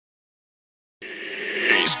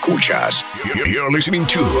Escuchas. You're listening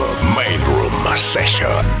to Main Room Session.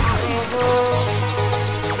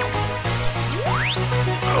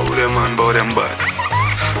 How them man bow them bad?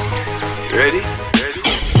 You ready?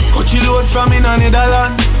 Coachy load from in a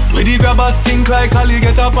Netherland. Where the grabbers think like Ali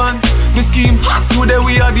get up on. The scheme hot today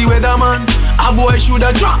we are the weatherman. A boy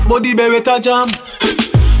shoulda drop but the beretta jam.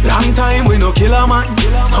 Long time we no kill a man.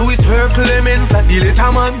 So it's her Clemens like the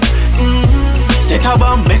later man. Set a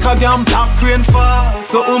bomb, make a damn black rain fall.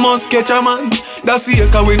 So we must catch a man. That's the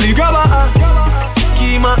echo when the grabber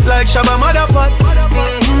schema like Shabba Motherpot.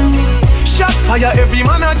 Shot fire, every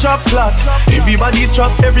man a drop flat. Everybody's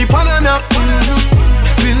trapped, every pan a knock.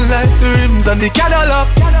 Spin like the rims and the Cadillac.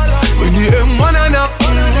 When the M1 a knock.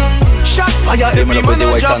 Shot fire, every man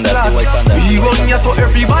a drop flat. We run ya so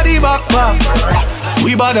everybody back.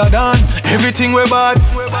 We badder than everything we bad.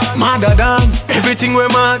 Madder than everything we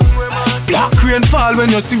mad. Black rain fall when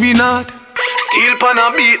you see we not. Steel pan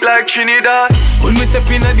a beat like Trinidad. When we step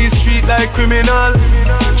in the street like criminal.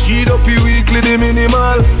 Cheat up you weekly the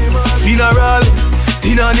minimal. Funeral,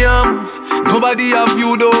 dinner yam. Nobody have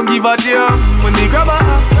you, don't give a damn. When they grab a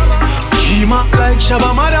schema like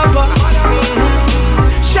Shabba Motherpot.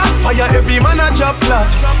 Shot fire, every man a drop flat.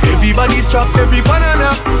 Everybody's trapped, every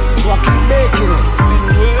banana. So I keep making it.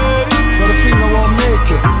 So the finger won't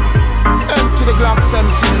make it. Empty the Glock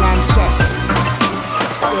 17 on chest.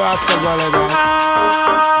 Yeah, so well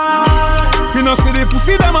me no see the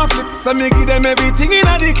pussy them a flip. So me give them everything in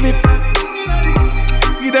a the clip.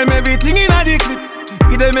 Give them everything in a the clip.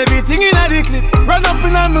 Give them everything in a the clip. Run up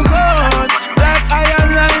in on the gun like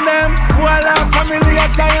iron line them. Who I lost family I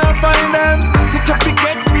try and find them. Take a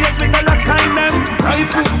picket, see if we can lock kind them.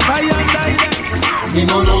 Rifle, fire and die them. Me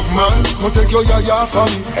no love man, so take your yaya for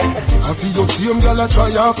me. I feel your same girl a try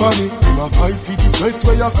for me. Him a fight for the sweat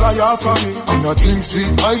where you fly for me. And a clean street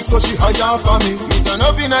vibes so she hire for me. Me turn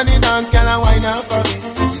up in a the dance, girl a wine for me.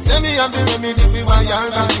 She say me have the remedy for wire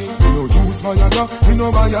for me. Me no use Viagra, me no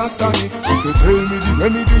buy a stanny. She say tell me the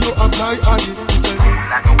remedy you apply on it. She say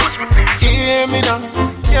hear me now,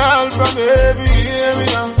 girl from every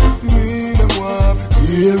area. Me them want to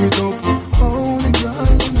tear it up. Holy girl,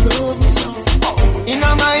 them love me so. In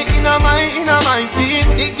my skin.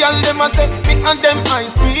 The girl them a say me and them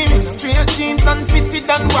ice cream. Straight jeans and fitted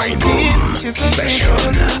and white tees. She say she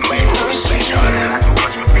just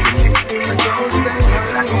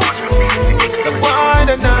the wine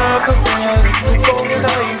and alcohol so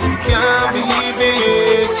nice, you can't believe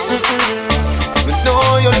it. But know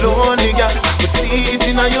you're lonely, girl. You see it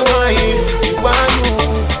in your eye.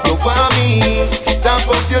 You want me. Top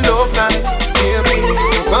of your love life, baby.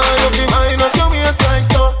 You want be mine on your waistline,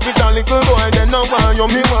 so with a little boy, then no want you,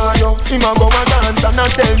 me want you. Him a go and dance and I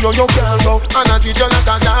tell you you can't go. And I treat you like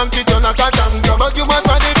a dog, treat you like a tango. But you want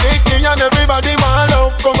for the victory and everybody want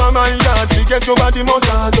love. Come on my yard, to get your body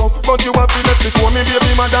massage up. But you have to let before me,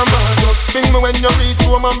 baby, madam man up. Think me when you reach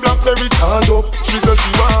home and blackberry charge up. She says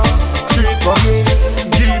she want, treat for me,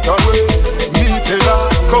 get away. Me tell her,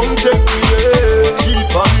 come check me, yeah. Treat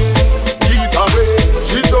for me, get away.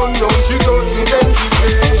 She don't know, she touch me, then she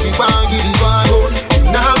say she want give it one.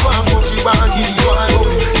 Now want put she want give it one.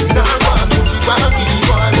 Now want put she want give it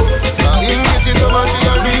one. English is the man we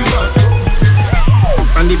are being lost.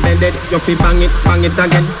 On the bed, you feel bang it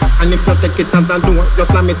again. And if you take it as a door, you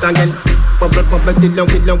slam it again. Bubble, bubble, till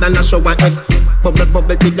long, than a shower head. Bubble,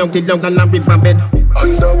 bubble, till long, than a river bed.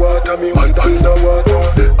 Underwater, me, underwater.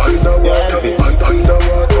 Underwater, me,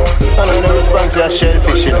 underwater. I know the response to a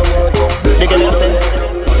shellfish, you know. You get what I'm saying?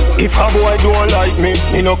 If a boy don't like me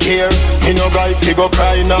no care. Me no guy figure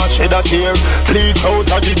cry nor shed a tear. Bleach out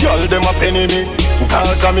of the girl, them a penny me.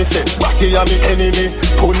 Cause I me say, Batty a me enemy.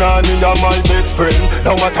 Punani a my best friend.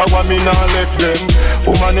 No matter what me nah left them.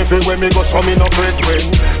 Woman everywhere me go so me no break when.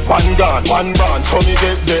 One gun, one band, so me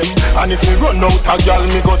get them. And if me run out a girl,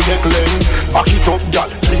 me go check them. Back it up girl,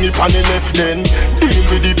 fling it on the left then. Deal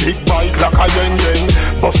with the big bike like a yen.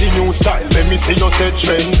 Bossy new style, let me see you set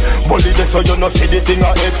trend. Bully this so you no see the thing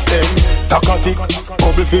I extend. Takatik,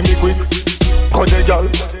 bubble fi me quick. Cut the girl,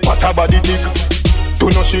 what a body tick.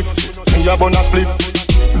 Do no shift, me a bun a split.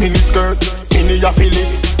 Mini skirt, mini a fill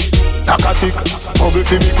it. Takatik, bubble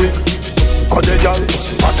fi me quick. Cut the girl,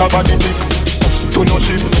 what a body tick. Do no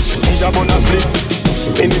shift, me a bun a split.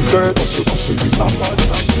 Mini skirt.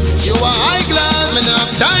 You are high class, me no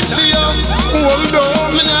have time for you. Hold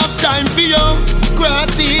on, me no have time for you.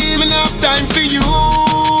 Grassy, me no have time for you.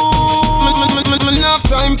 Me no have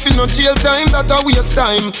time for no jail time, that a waste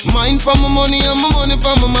time. Mine for my money and my money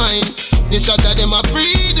for my mind. The shot of them a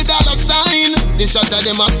free the dollar sign. The shot of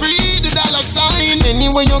them a free the dollar sign.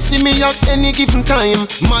 Anyway you see me at any given time.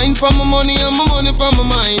 Mine for my money and my money for my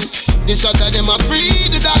mind. The shot of them a free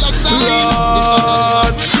the dollar sign. The shot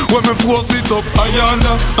of them a when me force it up,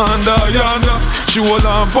 ayanda, anda, ayanda. She hold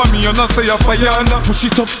on for me and I say a ayanda.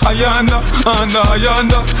 Push it up, ayanda, anda,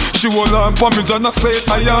 ayanda. She hold on for me and I say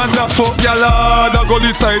ayanda. Fuck y'all hard, I go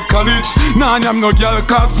this side college. Nah, I'm no girl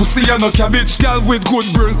cause pussy and no cabbage. Girl with good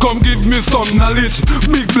brain, come give me some knowledge.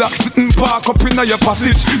 Big black sitting park up in your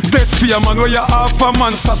passage. Dead fear man where you half a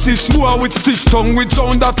man sausage. Boy with stiff tongue, we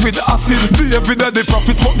drown that with acid. The every day they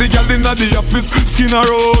profit, fuck the girl in the office. Skin her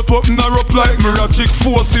out, open her up like mirror chick.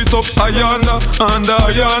 Force it up, ayanda, anda,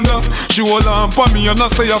 ayanda. She hold on for me and I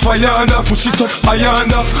say a ayanda. Push it up,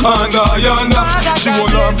 ayanda, anda, ayanda. She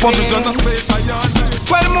hold on for me and I say ayanda.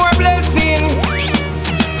 Well, more blessing,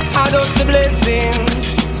 I does the blessing,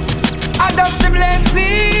 I does the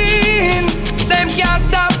blessing. Them can't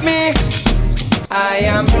stop me. I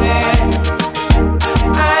am blessed,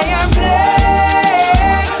 I am blessed.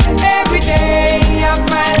 Every day of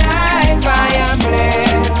my life I am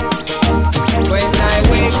blessed. When I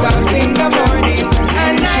wake up in the morning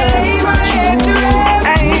and I lay my head to rest,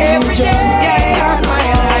 every day of my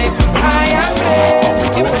life I am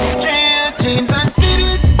blessed. straight jeans and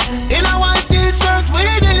fitted. In a white t-shirt we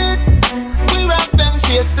did it. We rock them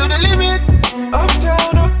shades to the limit.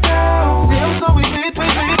 Uptown, uptown. See how so we beat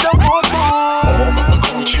the boat more.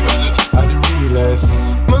 Gucci belt are the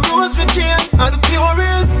realest. My rose for chain are the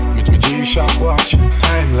purest. With my G-Shock watch,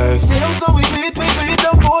 timeless. See how so we beat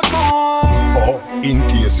the boat more. In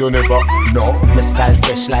case you never know, my style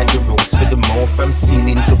fresh like the rose for the mouth. From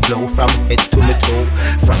ceiling to flow, from head to my toe.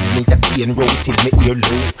 From me the cane road till me ear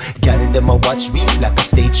low. Girl them a watch me like a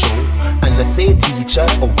stage show. And I say teacher,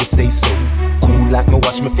 always stay so. Cool like me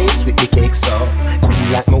wash my face with the cakes up. Cool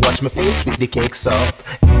like me wash my face with the cakes up.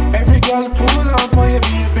 Every girl pull up on your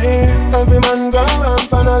baby. Every man go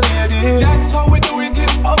ramp on a lady. That's how we do it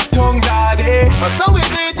in Uptown, daddy. So we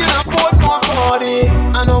do it in a Portmore party.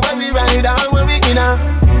 I know where we ride or where we in a.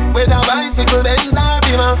 With a bicycle, Benz or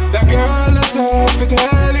Beamer. That girl herself, to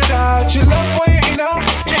tell you that she love for you,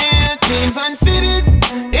 Straight jeans and fitted.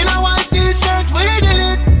 In a white t-shirt, we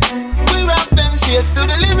did it. We rock them shades to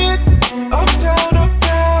the limit. Uptown,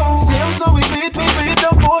 uptown. See how so we beat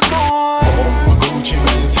the boat more. My Gucci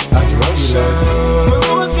belt are the realest. My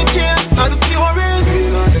rose for chain are the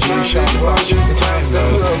purest. G-Shock watch,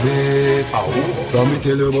 timeless. From me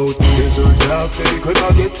tell you about desert dark, say they could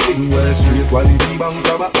not get thing where straight quality bank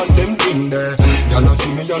job and them thing there. Y'all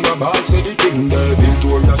see me on the bar, say the king there.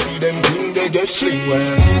 Victoria see them thing they get shit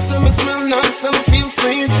where. Some smell nice, some feel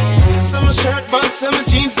sweet. Some shirt pants, some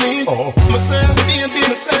jeans neat. Myself, baby,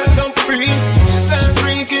 myself, I'm free. She said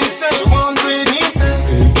freaky, said she want Britney, said.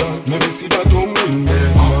 Hey girl, let me see that tongue ring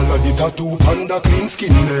there. All of the tattoo panda clean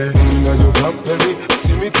skin there. Inna your blackberry,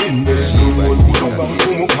 see me thin there. School put up and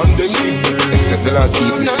come up and them thing there. Except the last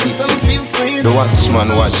keep the seat. The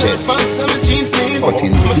watchman watch it. But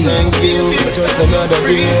in thank you, just another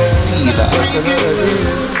day. See that. Just another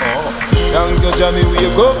day. Thank you, Jamie,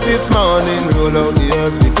 wake up this morning. Roll out the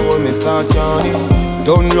earth before me start yawning.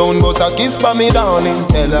 Turn round, bust a kiss for me, darling.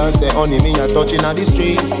 Tell her, say, honey, me a touching at the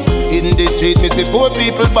street. In the street, me see poor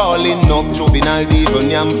people balling. Enough juvenile people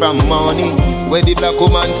yam from morning. Where the black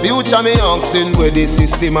woman future me oxen. Where the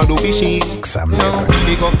system a do fishy. No,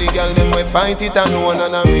 big up the girl, them we fight it alone.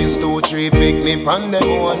 And a race 2-3 picnic on them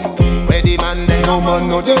one. Where the man, they no man,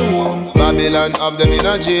 no they home. Babylon have them in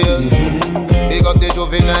a jail. Big up the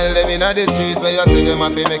juvenile, them in a the street. Where you see them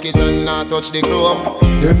have to make it and not touch the chrome.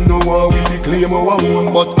 Them know how we fi claim our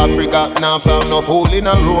one. But Africa now found enough hole in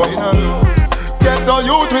a row. Get the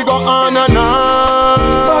youth, we go on and on.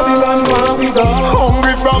 Babylon, where we go?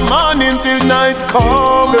 Hungry from morning till night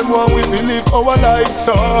come. Them want we fi live our lives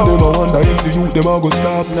so. Them a wonder if the youth them a go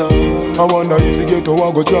stop now. I wonder if the ghetto a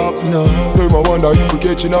go drop now. Them a wonder if we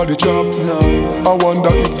catching all the trap now. I wonder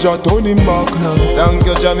if Jah turn him back now. Thank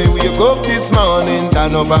you, Jamie, wake up this morning.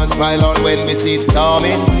 Turn up and smile out when we see it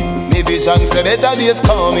storming. Me vision say better days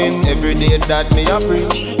coming. Every day that me a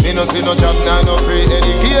preach. Me no see no job, no free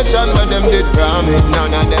education. But them did promise.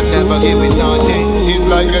 None of them never give it nothing. It's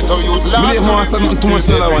like get to use last. Me want something too much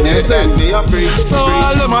like what they say. So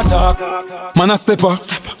all them a talk, man a stepper.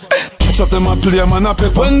 Catch up them a play, man a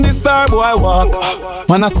pepper. When the star boy walk,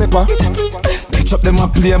 man a stepper. Catch up them a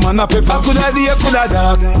play, man a pepper. Coulda day, coulda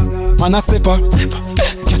dark, man a stepper.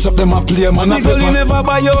 Catch up them a play, man a pepper. Nigga, you never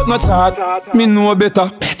buy out no chart. Me know better.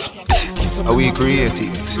 How we create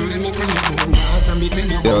it.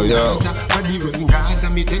 Yo, yo.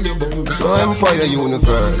 No Empire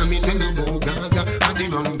Universe.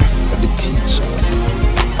 The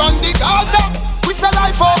on the Gaza. We say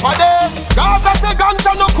life over there. Gaza say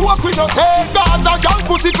ganja no coke we no take. Gaza girl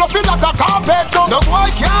pussy fluffy like a carpet. So no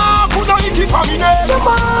boy can't put no icky for me name. No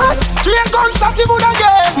man, straight gunshot he would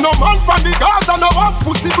again. No man from the Gaza no have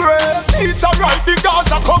pussy bread. Teacher write the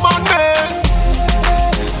Gaza commandment.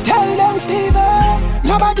 Tell them Stevie,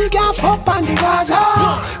 nobody can fuck on the Gaza.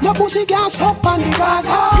 No pussy can suck on the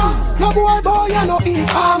Gaza. No boy you no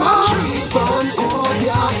informer.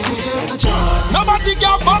 Nobody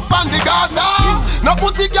can fuck on the Gaza. No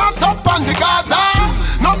pussy can suck on the Gaza.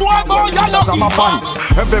 No boy you no informer.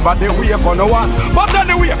 Everybody wait for no one. But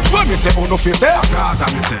anyway, when me say uno fi say a Gaza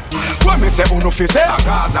me say. When me say uno fi say a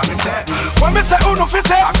Gaza me say. When me say uno fi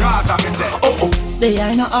say a Gaza me say. Oh oh. They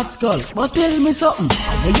ain't no hot skull, but tell me something.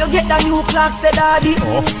 When you get the new clocks, the daddy.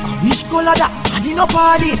 Oh. Which color that? Daddy no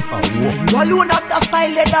party. Oh. You alone have the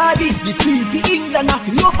style, the daddy. The queen for England, I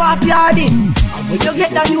feel love off yardy. When you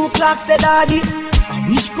get the new clocks, the daddy.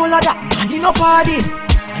 Which color that? Daddy no party.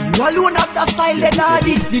 You alone have the style, the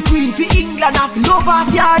daddy. The queen for England, I feel love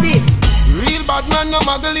off yardy. Real bad man no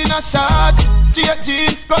muggle in a shot. Straight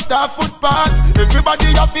jeans, cut off footpaths. Everybody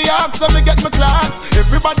have the axe when me get my clocks.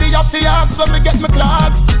 Everybody have the axe when me get my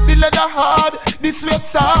clocks. The leather hard, the sweat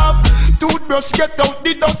soft. Toothbrush get out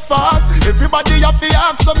the dust fast. Everybody have the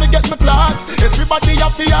axe when me get my clocks. Everybody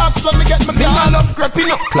have the axe when me get my clocks. I love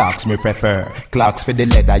creeping up. Clocks me prefer. Clocks for the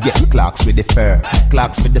leather, yeah. Clocks with the fur.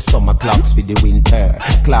 Clocks for the summer, clocks for the winter.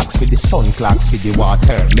 Clocks for the sun, clocks for the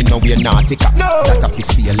water. Me know we're nautica, no. That a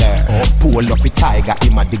sailor. Pull up a tiger,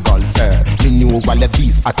 him a the golfer. Me knew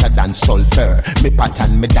wallabies hotter than sulfur. Me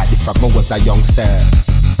pattern me daddy from when was a youngster.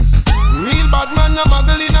 Real bad man no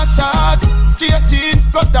muggle in a shorts. Straight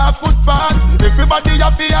jeans, cut off footpaths. Everybody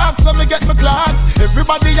have the axe when me get my clocks.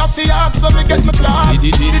 Everybody have the axe when me get my clocks.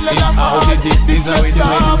 The leather hard, the sweat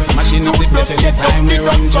soft. Machine up the breath every time we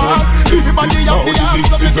run fast. Everybody have the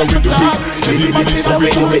axe when me get my clocks. Everybody have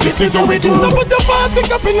the axe. This is how we do. So put your party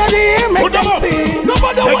up in the air, make them see.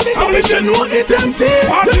 Nobody want it if you know it empty.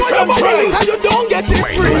 You know your body and you don't get it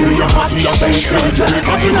free.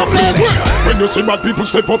 When you see bad people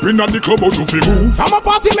step up in the club, out to fi move. From a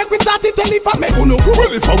party make we start it, tell if I make uno go.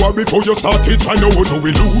 Well, if I were before you start it, I know what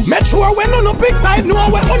we lose. Make sure when uno big side, know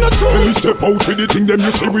where uno choose. When we step out with the thing, them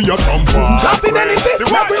you see we a champion. Not in anything,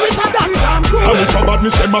 where we richer than Tom Cruise. And if a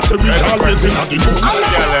badness, them a say we always in the mood.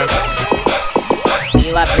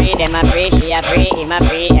 You a free, them a free, she a free, him a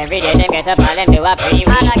free. Every day them get up, all them do a free.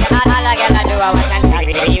 All a girl a do a watch and chat.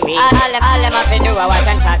 All them a fi do a watch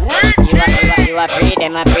and chat. You a free,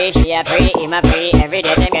 them a free, she a free, him a free. Every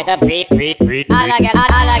day them get up, free. All a girl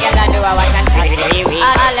a do a watch and chat. All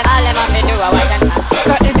them a fi do a watch and chat.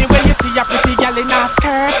 So anyway you see a pretty girl in a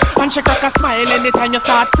skirt, and she crack a smile anytime you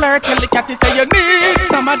start flirt. Tell the catty say you need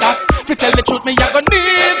some of that. To tell the truth me you gon'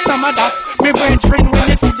 need some of that. Me brain train when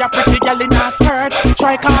you see a pretty girl in a skirt.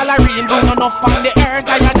 Try call her real, don't enough on the earth.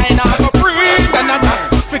 I not go free, and I'm not.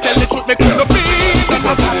 To tell the truth, me couldn't be.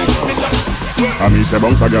 I me say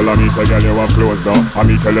bounce a girl, I me say girl you have clothes though. I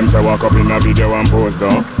me tell them say walk up in a video and pose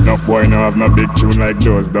though. Enough boy no have no big tune like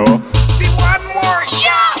those though. See one more,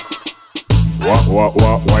 yeah.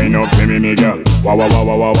 Wine up for me girl.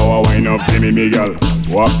 Wine up for me girl.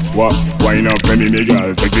 Wine up for me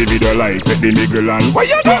girl. Take the video like, take the niggle and what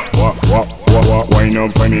you do? Wine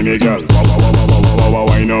up for me girl.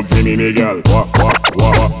 Wine up for me girl.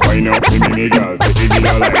 Wine up for me girl. Take the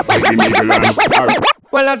video like, take the niggle and.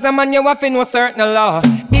 Well, as a man you have to know certain law.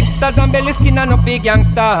 Hipsters and belly skin and no big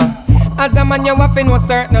gangster. As a man you have to know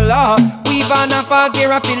certain law. We've on a fast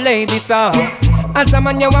here a feel ladies saw. As a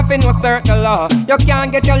man you have to know certain law. You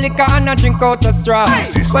can't get your liquor and a drink out the straw.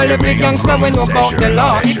 Well, every gangster we know about the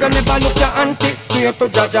law. If you never look your auntie, swear to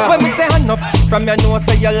Jaja. When we say hand up, from your nose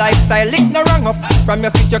say your lifestyle it's no wrong up. From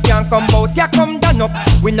your seat you can't come out, you come down up.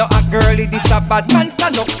 We know a girlie, this a bad man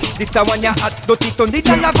stand up. This a one you hot, dirty tons, it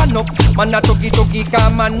a lavan up. Man a tuggy,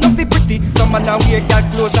 come man no be pretty. Some man a wear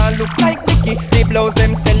that clothes and look like Mickey. The blouse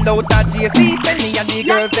them sell out at JC Penny. And the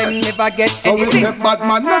girls them never get so anything. So we say bad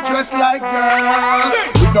man no dress like girls.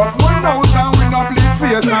 We don't wear nose and we don't bleed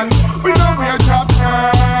face and we don't wear drop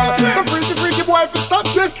girls. So freaky boy if you stop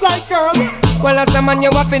dressed like girls. Well, as a man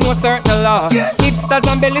you have to know certain law. Hipsters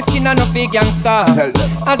and belly skin and no big gangster. Tell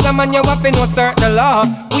them. As a man you have to know certain law.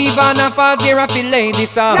 We've on a fast here a feel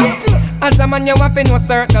ladies saw. As a man you have to know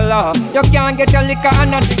certain law. You can't get your liquor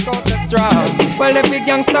and a drink out the straw. Well, every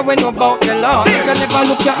gangster we know about the law. You can never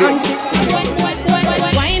look your auntie.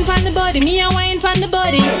 Wine pon the body, me a wine pon the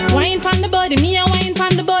body. Wine pon the body, me a wine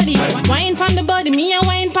pon the body. Wine pon the body, me a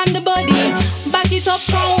wine pon the body. Back it up,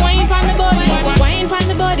 come wine pon the body. Wine pon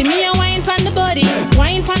the body, me a wine pon the body.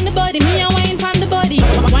 Wine pon the body, me a wine pon the body.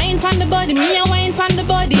 Wine pon the body, me a wine pon the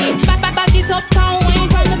body. body. Back it up and wine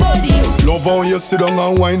pon the body. Love how you sit down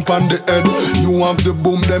and wine pon the head. You have the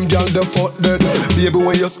boom, them gal them fuck dead. Baby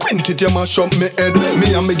when you squint it, you mash up me head.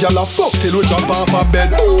 Me and me gal a fuck till we jump off a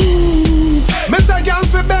bed. Ooh. Me say gal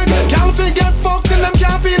fi beg, gal fi get fucked till them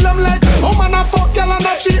can't feel them leg. Woman a fuck gal and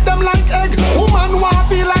a treat them like egg. Woman want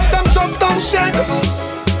feel like them just don't shake.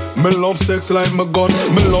 Me love sex like my gun.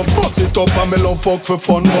 Me love bust it up and me love fuck for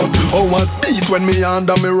fun. But oh one speed when me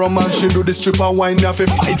under me rum and she do the stripper wine. Me have to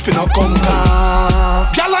fight for no come.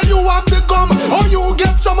 Girl and you have the gum. Oh you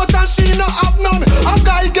get so much and she no have none. A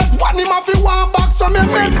guy get one him have to one back. So me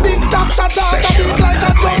make big top shot out a beat like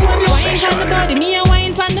a drum when you wine pon the body, me a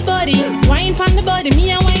wine pon the body. Wine pon the body,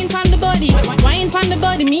 me a wine pon the body. Wine pon the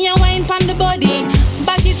body, me a wine pon the body.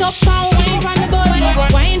 Back it up and wine pon the body.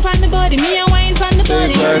 Wine pon the body, me a wine pon the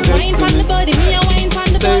body. Wine pon the body, me a wine pon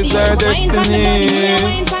the body. Wine pon the body, me a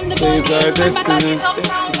wine pon the body. Says our destiny.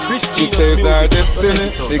 She says our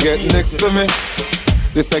destiny. She get next to me.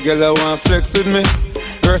 This a girl I want flex with me,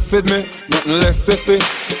 rest with me, nothing less sissy.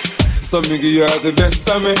 So me give you all the best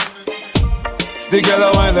of me. The girl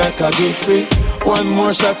I want like a gypsy. One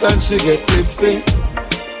more shot and she get tipsy.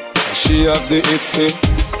 She have the itsy,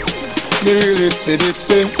 the real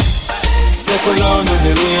itsy. Circle down on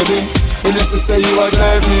the lady. You just say you a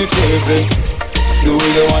drive me crazy. The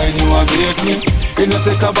way you whine you amaze me. You don't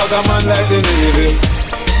take a bag of man like the Navy.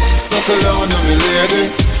 Circle down on me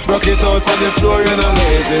lady. Rock it out on the floor, you're not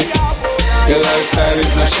lazy. Your lifestyle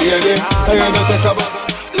is not shady. And you don't take a bag.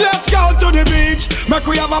 Let's go to the beach, make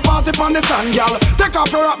we have a party on the sand, y'all. Take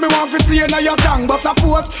off your wrap, me want to see you now your tongue. But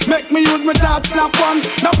suppose, make me use my touch, snap one.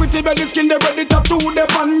 Now pretty belly skin, they ready to the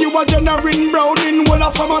pan. You a generating brown in whole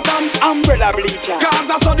of summertime. Umbrella bleacher. Cause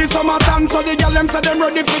I saw the summertime, so the girl them say them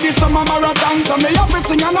ready for the summer marathon. So me have to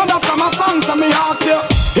sing another summer song, so me ask you,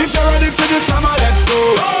 if you're ready for the summer, let's go.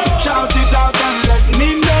 Shout it out and let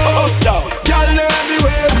me know. Girl,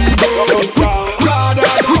 everywhere we go. God,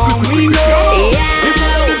 we know. If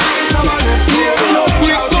you're ready for the summer, let's go.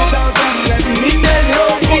 Shout it out and let me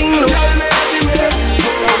know. Girl, everywhere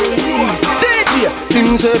we go. DJ,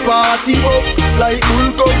 him say party up like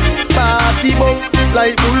bull cup. Party up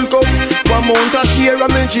like bull cup. One mount a share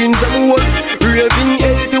of me jeans them hold. Raving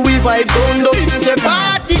healthy we vibe down low. Him say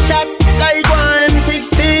party shot like one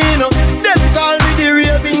M16. Them call me the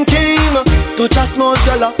raving king. Touch a small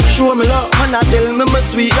girl, show me love. And I tell me my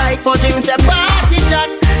sweet like fudge. Him say party shot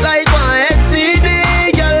like one STD.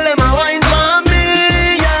 Girl, them a wine for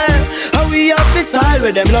me, yeah. How we have the style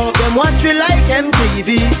where them love them watch we like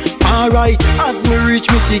MTV. Alright, as me reach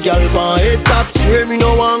me see girl pan head top. Swear me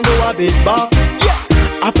no one go a bit back, yeah.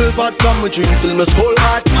 Apple vodka me drink till me skull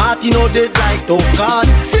hot. Party no dead like tough card.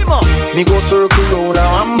 Simmer, me go circle round a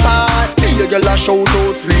rampart. Me a girl a shout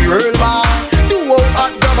out free real boss. Do out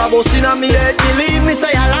hot grab a bus inna me head. Believe me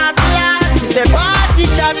say a last. Me say party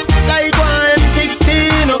shot like one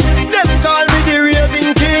M16. Them call me the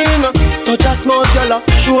raving king. Touch a small girl,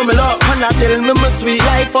 show me love. And I tell me my sweet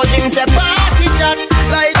like fudge. Me say party shot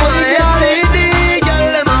like one STD.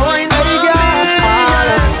 Girl, them a wine for me.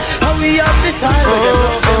 How we have this style with them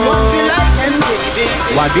love them want you like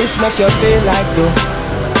MTV. Why this make you feel like though?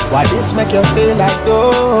 Why this make you feel like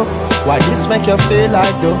though? Why this make you feel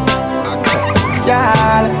like though?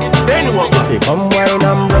 Girl, if you come wine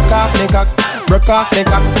and broke off me cock, broke off me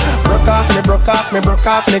cock, broke off me, broke off me, broke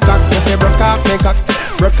off me cock. If you broke off me cock,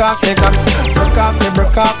 broke off me cock, broke off me,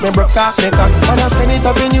 broke off me, broke off me cock. And I send it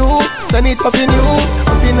up in you, send it up in you,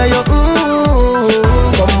 up in your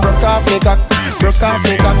come broke off me cock, broke off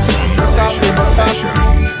me cock, broke off me, broke off.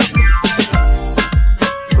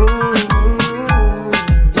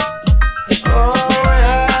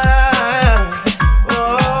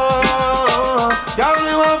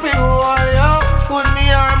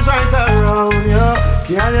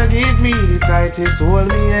 Girl, you give me the tightest hold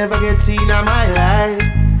me ever get seen in my life.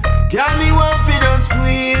 Girl, me want fi just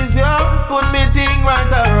squeeze you, put me thing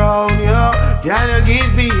right around you. Girl, you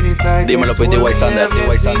give me the tightest hold me ever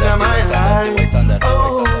get seen in my life.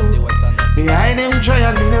 Oh, behind them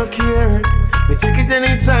trial me no care. Me take it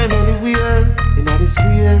anytime, anywhere. Inna the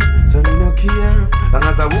square, so me no care. Long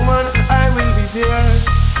as a woman, I will be there.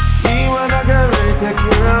 Me want a girl ready take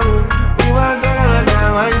care of me. Me want a girl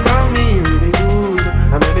that wine for me really good.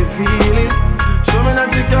 I made it feel it. Show me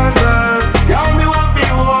that you can turn. Girl, me want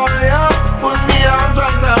feel all ya. Put me arms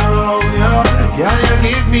right around ya. Girl, you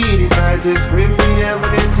give me the tightest grip me ever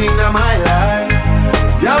get seen in my life.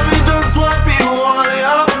 Girl, me just want feel all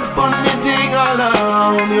ya. Put me thing all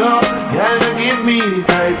around ya. Girl, you give me the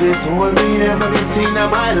tightest hold me ever get seen in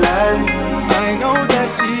my life. I know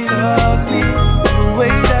that she loves me the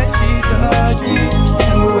way that she touches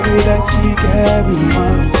me. way that she carry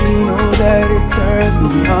on, she knows that it turns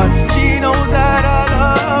me on. She knows that I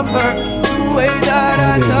love her, the way that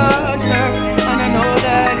I touch her, and I know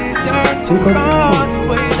that it turns me on, the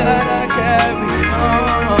way that I carry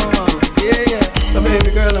on. Yeah, yeah. So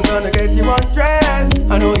baby girl, I'm gonna get you undressed.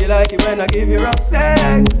 I know you like it when I give you rough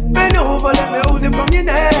sex. Bend over, let me hold it from your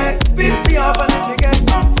neck. Piss me off and let me get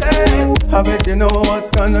upset. I bet you know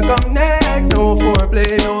what's gonna come next. No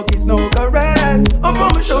foreplay, no kiss, no caress. Up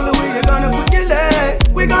on my shoulder where you gonna put your legs.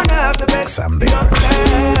 We gonna have the best sex. The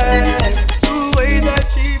way that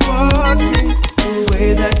she wants me, the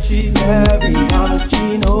way that she carry on.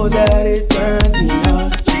 She knows that it turns me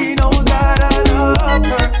on. She knows that I love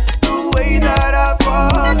her, the way that I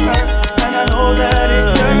fuck her, and I know that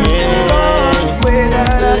it turns me on, the way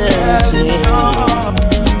that I carry on.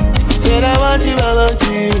 Said I want you, I want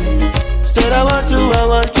you. Said I want you.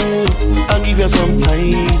 I'll give you some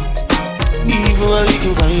time, even a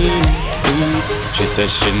little time. She said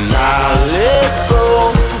she not let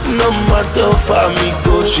go, no matter for me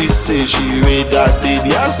go. She said she read that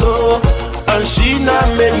baby I saw, and she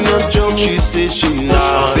not make no joke. She said she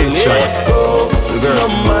not let go, no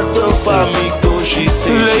matter for me go. She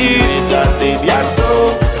said she read that baby I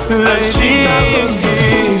saw, and she not make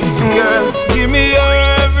no girl, give me your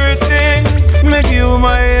everything, make you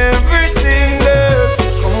my everything, girl.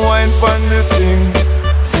 Come wine pon the thing,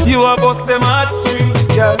 you a bust them heartstrings,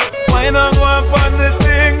 girl. Wine and go up on the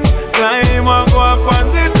thing, climb and go up on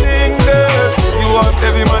the thing, girl. You want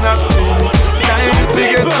every man a sing, time to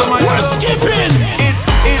get some money. We're skipping. It's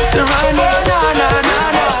a run, na na na na na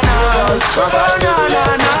na,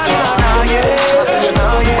 yeah.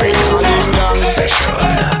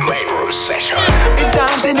 Session. It's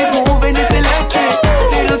dancing, it's moving, it's electric.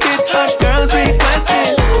 Little kids, hot girls request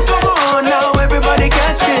this. Come on now, everybody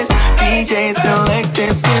catch this. DJ select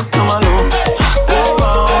this, skip to my loop.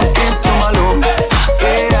 Oh, skip to my loop.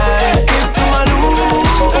 Yeah, skip to my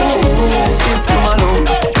loop. Skip to my loop.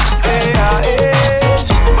 Yeah.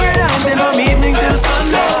 We're dancing from evening till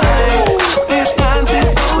sunlight. This dance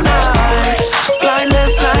is so nice. Slide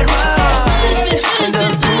left, slide right. And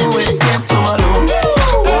just do it, skip to my loop.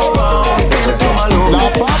 Oh, skip to my loop.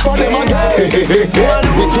 Laugh off for them again. Me tell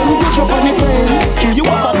you your funny friend. Screw you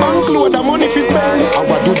have a bank load of money fi spend. And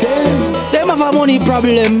what do them? Them have a money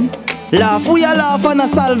problem. Laugh, we a laugh and a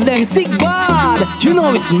solve them. Sick bad. You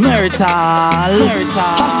know it's marital.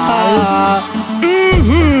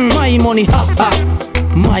 My money, ha ha.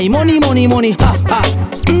 My money, ha ha.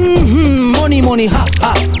 Money, ha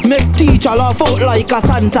ha. Make teacher laugh out like a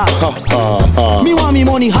Santa. Me want me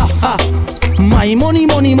money, ha ha. My money,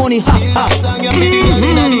 ha ha. My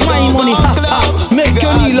money, ha ha. Make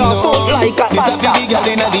your knee laugh out like a Santa. It's a big girl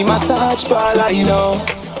inna the massage parlor, you know.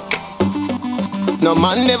 No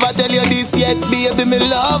man never tell you this yet, baby, me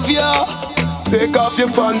love you. Take off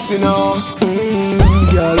your pants, you know.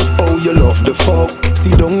 Girl, oh you love the fuck.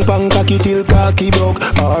 Sit down pan cocky till cocky buck.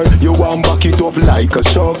 Or you want back it up like a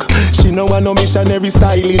shock. She no want no missionary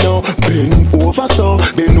style, you know. Bend over so.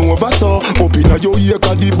 Up inna your ear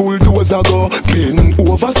 'cause the bulldozer go. Bend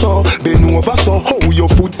over so. How your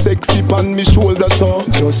foot sexy pan me shoulder so.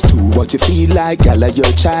 Just do what you feel like, girl, of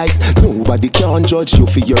your choice. Nobody can judge you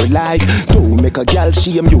for your life. Don't make a girl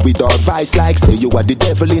shame you with her vice. Like say you are the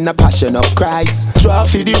devil in a passion of Christ. Draw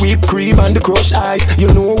for the whipped cream and the crushed ice. You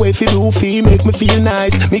know if you do feel make me feel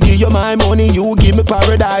nice. Me give you my money, you give me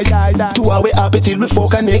paradise. 2 hours happy till we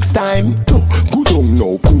fuck next time. Good on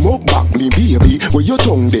now, come up back me baby. Where your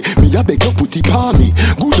tongue de, me a beg you put it on me.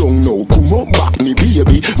 Good on now, come up back me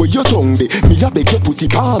baby. Where your tongue de, me a beg you put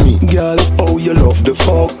it on me. Girl, oh you love the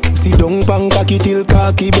fuck. Sit down pan cocky till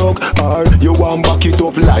cocky buck. Or you want back it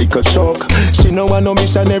up like a truck. She no want no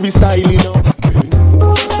missionary style, you know.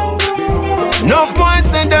 Enough boys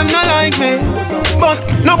say them not like me, but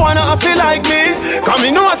no one happy like me. Come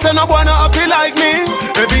me know I say no one happy like me.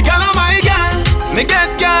 Every girl on my girl, me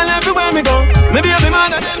get girl everywhere me go. Maybe every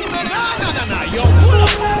man of them say yo pull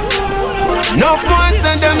up. Enough boys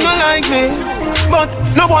say them not like me, but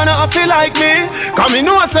no one happy like me. Come me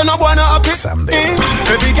know I say no one happy like me.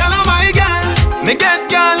 Every girl on my girl, me get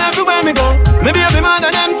girl everywhere me go. Maybe every man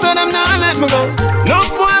of them say them not let me go.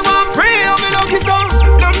 Enough boy want free, oh me lucky so.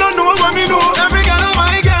 Don't know what me do. Every girl of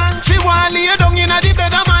my girl, she want lay down in a the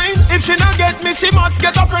bed of mine. If she not get me, she must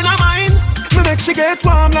get a friend of mine. Me make she get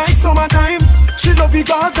warm like summertime. She love the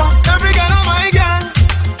Gaza. Every girl of my girl,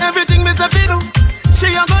 everything me say fi do,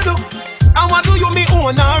 she a go do. I want do you me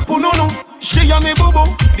own her pununu. She a me boo boo.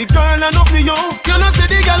 The girl enough for you. You know see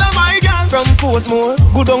the girl of my girl. From Portmore,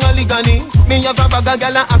 good on a ligani. Me have a bag of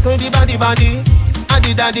girl and act with the body.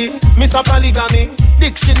 Daddy, miss a polygamy.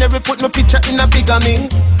 Dictionary put my picture in a bigamy.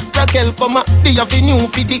 Dr. Kelpoma, the avenue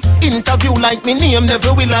for the interview like me name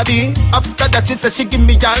never will I be. After that she said she give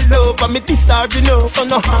me her love and me deserve you know. So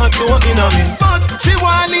no hard to in a me. But she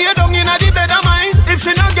want lay down in a the bed of mine. If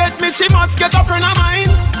she not get me, she must get a friend of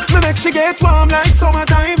mine. Me make she get warm like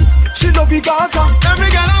summertime. She love the Gaza.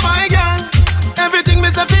 Every girl of my girl. Everything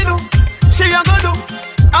me say fi do, she a go do.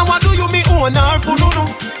 And what do you me own her for no?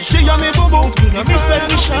 She a me boo boo. You miss when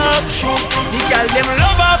me sharp shoot. The girl them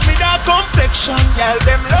love up me that complexion. Girl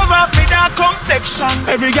them love up me that complexion.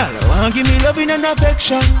 Every girl want give me loving and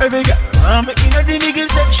affection. Every girl want me in the middle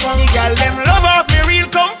section. The girl them love up me real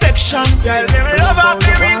complexion. Girl them love up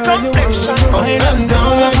me real complexion. Wine and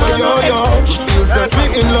down, feels like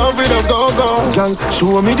me in love with a go-go. Girl,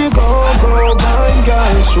 show me the go-go, wine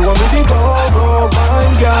girl. Show me the go-go,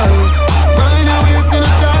 wine girl. Wine and waste in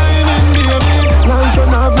the time and baby. Like you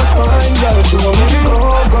have the spine, girl. Show me the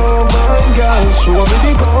go-go, wine girl. Show me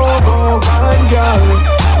the go-go, wine girl.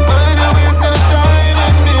 Wine and waste in the time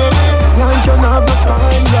and baby. Like you have the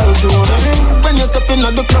spine, girl. Show me. When you step in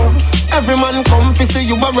at the club, every man come fi see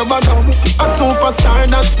you a rubber dub. A superstar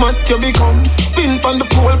that's what you become. Spin on the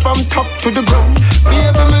pole from top to the ground.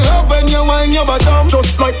 Baby, me love when you whine your bottom.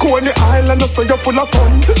 Just like Coney Island, so you're full of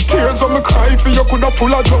fun. Tears when me cry for you coulda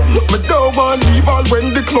full of drum. Me don't want leave all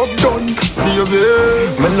when the club done. Baby,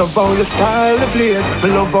 me love how your style the place. Me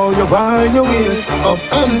love how you whine your waist up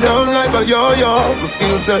and down like a yo-yo. Me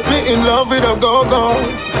feel set me in love with a go-go.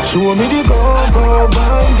 Show me the go-go,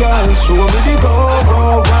 wine girl. Show me the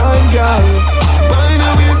go-go, wine girl. Wine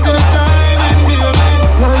away to the time and baby.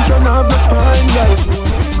 Like you have the spine, girl.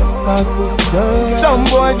 Fat pussy girl. Some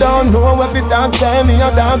boy don't know what it talk, say me a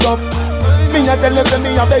dog up. Me a tell you say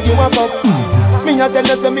me a beg you a fuck. Me a tell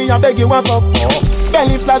you say me a beg you a fuck.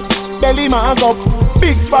 Belly flat, belly mark up.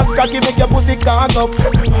 Big fat cocky make your pussy cock up.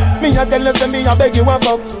 Me a tell you say me a beg you a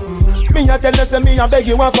fuck. Me a tell you say me a beg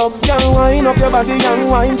you a fuck. Girl, wind up your body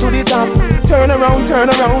and wind to the top. Turn around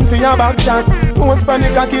for your back shot. Post on the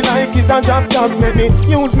cocky like it's a drop top. Make me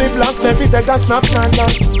use me black pepper, take a snapshot.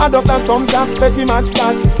 Adopt a some soft petty mad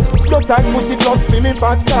start. Look that pussy plus for me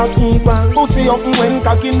fat cock equal. Pussy up when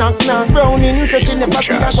cocky knock. Browning say she never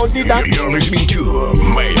see a body that. You're listening to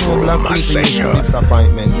Maidroom Session.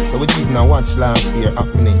 Disappointment, so we did not watch last year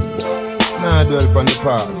happenings. Nah, dwell upon the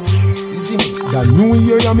past. You see me? The new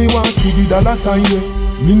year, yeah, me want see the dollar sign, yeah.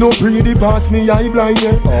 Me no pray the past, me eye blind,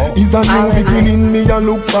 yeah. It's a new beginning, me a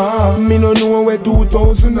look for. Me no know where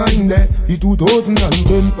 2009 there. The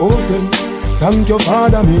 2010, oh 10. Thank your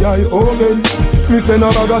father, me eye open. Me spend a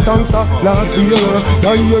bag of songster last year.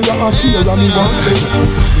 That year, you a share, and me want stay.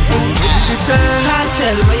 She said,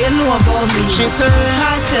 Cartel, what you know about me? She said,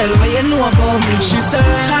 Cartel, what you know about me? She said,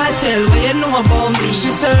 Cartel, what you know about me?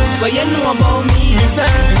 She said, what you know about me? Me say,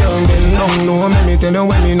 young bend down low, let me tell you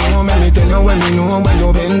when me know. Let me tell you when me know when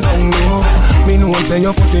you bend down low. Me know say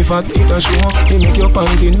your pussy fat, it a show. Me make your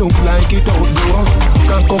panty look like it outdoor.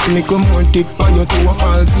 Cock up me come more tip on your toe.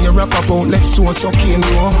 All see you wrap up out left so sucking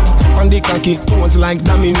low. On the cocky pose like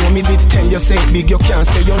domino. Me did tell you say big you can't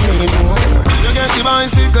stay your name no. You get the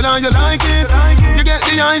bicycle and you like it. You get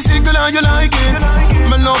the icicle and you like it.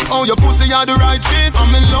 Me love how your pussy are the right fit.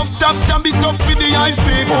 And me love tap it up with the ice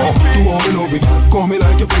pick. You want me love it, call me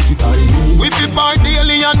like your pussy tiny. We fit part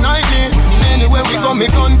daily and nightly. Anywhere we go, me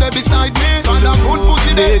gun there beside me. And a good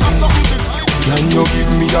pussy there. Can you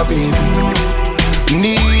give me a baby?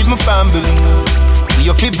 Need my family.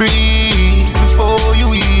 You feel breathe before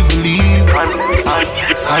you even leave.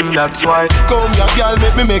 And that's why. Come here,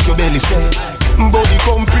 girl, make your belly swell. Body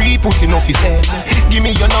come free, pussy no fi sell. Give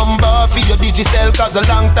me your number for your digicel. Cause a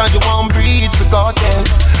long time you won't breathe the cartel.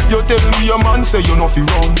 You tell me your man say you no fi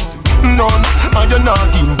run. None, and you're not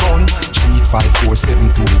in gun. 3, 5, 4, 7,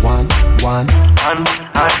 2, 1, 1.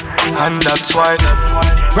 And that's why.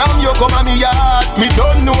 From you come on me yard, me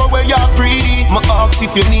don't know where you're free. My ask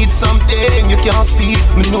if you need something, you can't speak.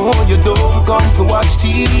 Me know you don't come to watch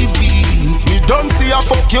TV. Me don't see a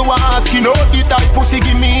fuck you ask, you know the type pussy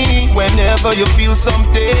give me. Whenever you feel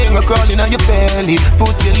something a crawling on your belly,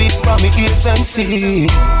 put your lips by me ears and see.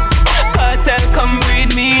 Cartel, come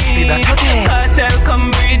breed me. See that again. Cartel,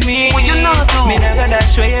 come breed me. What you not do? Me not gonna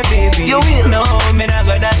show you, baby. You will? No, me not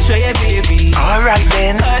gonna show you, baby. Alright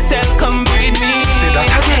then. Cartel, come breed me. See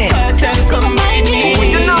that again. Cartel, come breed me. What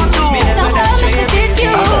you not do? Me not gonna show you,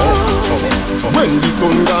 When the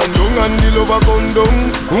sun gone down and the lover gone down,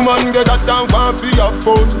 woman get that time for your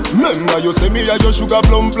fun. Remember you say me a your sugar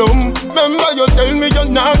plum plum. Remember you tell me you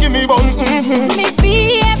nah give me bun. Me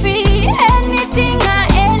be happy, anything or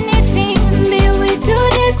anything. Me we do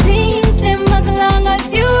the things them as long as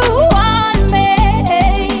you want me.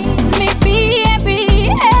 Me be happy,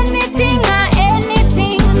 anything or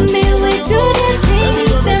anything.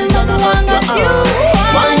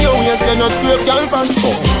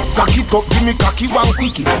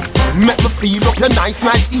 Make me feel up your nice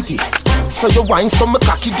eaty. So you wine so my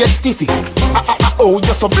cocky get stiffy. Oh,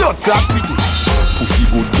 you're so blood clot pretty. Pussy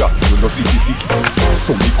good girl, you know sicky.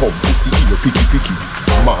 So me come pussy in your picky.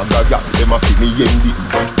 Manda girl, dem a fi me yendi.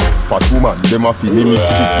 Fat woman, dem a fi me miss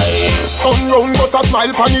kitty. Turn round, bust a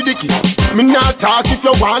smile pon your dicky. Me not talk if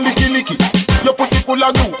you want licky. Your pussy full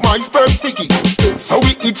of glue, my sperm sticky. So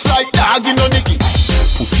we itch like dog in a nicky.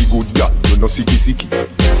 Pussy good girl, you know sicky.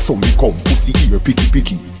 So me come pussy in your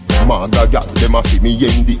picky. Manda girl, dem a fi me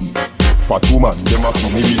yendi. Fat woman, dem a fi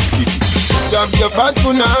me miss kitty. Grab your fat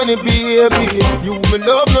punani, baby. You me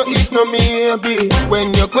love no if no maybe.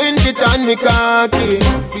 When you quint it on me cocky,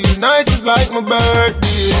 feel nice, it's like my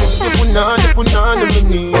birthday. You put on me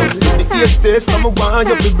knee. The ears taste, come a want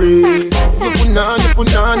you to breathe. You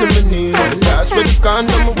put on me knee. Dash for the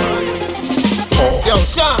condom, I want you.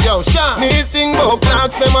 Yo, Sean. Me sing bout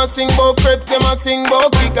clocks, them a sing bout crepe, them a sing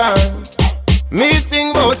bout kickers. Me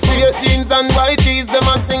sing bout straight jeans and white tees, them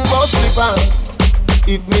a sing bout slippers.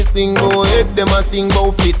 If me sing bout head, them a sing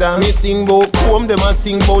bout flitter. Me sing bout comb, them a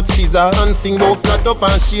sing bout scissor. And sing bout cut up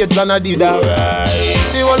and shades and Adidas.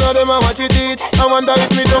 The one of them a watch it teach. I wonder if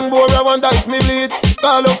me tongue bore, I wonder if me bleach.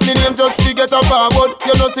 Call up me name just to get a forward.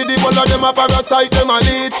 You know see the one of them a parasite, them a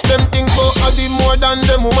leech. Them think bout a the more than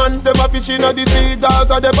them woman. Them a fish in a the sea, dolls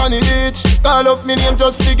a the bunny beach. Call up me name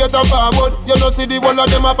just to get a forward. You know see the one of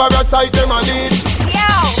them a parasite, them a leech.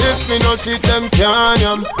 If me no shit, them can't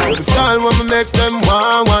yam. The style when me make them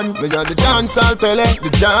one. Me got the Dancehall Pele, the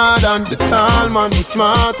Jordan, the tall man, the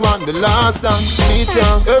smart one, the last one. Teacher,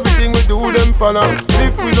 everything we do them follow.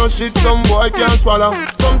 If we no shit, some boy can't swallow.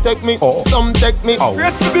 Some take me, some take me.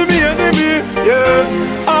 Friends to be me enemy,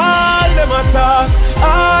 yeah. All them attack.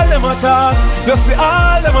 You see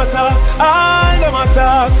all them attack.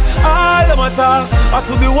 And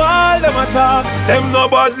to the wall them attack. Them no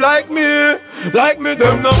bad like me.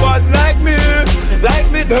 Them no bad like me.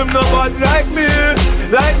 Them no bad like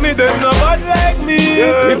me. Them no bad like me.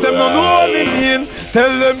 If them no know what me mean,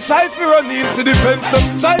 tell them try to run in. See the fence, them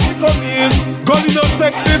try to come in. God, you don't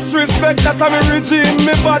take disrespect, that I'm a regime.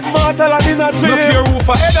 Me bad mortal and in a dream. Look your roof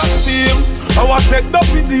ahead of steam. I was take the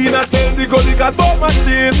PD and tell the God he got bought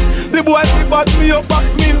machine. The boy he bought me up,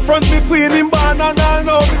 box me in front me queen in barn and all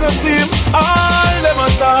now we don't see him. All them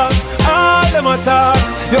attack.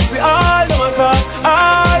 You see all them attack.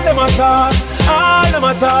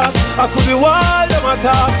 And to the wall them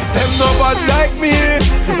attack. Them no bad like me.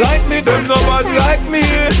 Them no bad like me.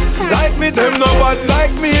 Them no bad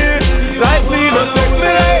like me. Don't take me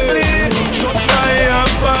lightly.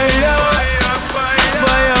 Fire.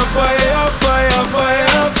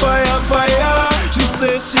 She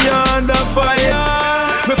says she under fire.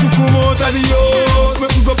 Me could come out of the house. Me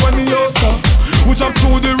could go on the house. We jump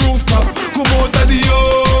through the rooftop. Come out of the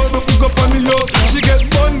house. Me could go on the house. She get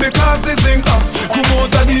bun because they sing up. Come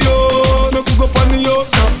out of the house. Me could go on the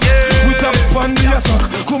house. We jump on the house.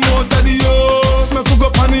 Come out of the house. Me could go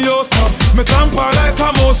on the house. Me tamper like a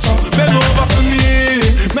mouse. Bend over for me.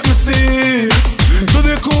 Make me see. Do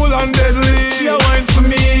the cool and deadly. She a wine for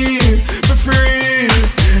me. For free.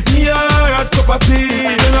 Me a hot cup of tea.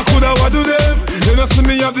 Then I coulda what do them. Then I see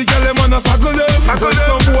me have the girl them and I saggle them. When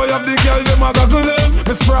some boy have the girl them I gaggle them.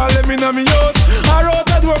 Me sprawl them in a me house. I wrote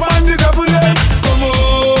that door and the gabble them. Come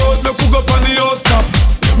out, me cook up on the house top.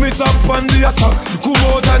 Me chop on the assack. Come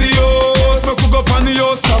out of the house, me cook up on the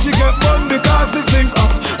house top. She get fun because the sink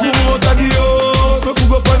hot. Come out of the house, me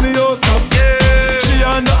cook up on the house top. She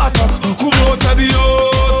on the attack. Come out of the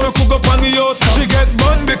house, me cook up on the house top. She get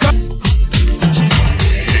fun because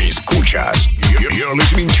Escuchas, you're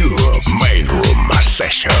listening to Main Room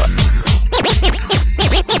Session.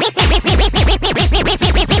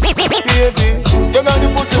 Baby, you got the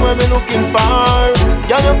pussy where me looking for.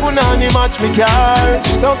 Yeah, you punani match me car.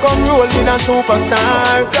 So come roll in a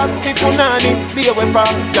superstar. Taxi punani, stay away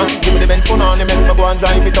from. Yeah, give me the Benz punani, make me go and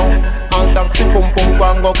drive it on. All taxi pum pum go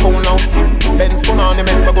and go cool now. Benz punani,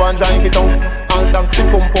 make me go and drive it on. All taxi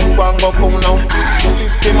pum pum go and go cool now.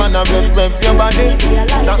 System and a rev your body.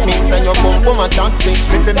 That means that you come from a taxi.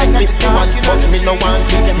 If you make 51, but me no want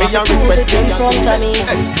it. Me a request it.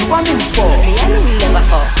 You want him for? Me and him never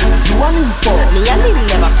fuck. You want him for? Me and him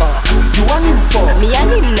never fuck. You want him for? Me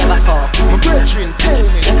and him never fuck. My brethren, tell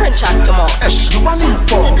me. Your friend chat too much. You want him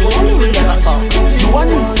for? Me and him never fuck. You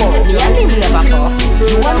want him for? Me and him never fuck.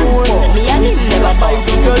 You want him for? Me and him never fuck.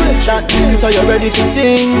 You reach that thing so you're ready to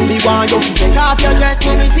sing. Me want you to take off your dress,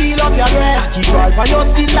 let me feel up your breast. Keep roll on your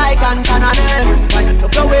skin like ants and a nest. Wind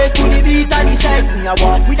up your waist to the beat of the sex. Me a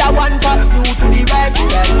walk with a one pack, you to the red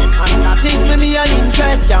dress. And that is me an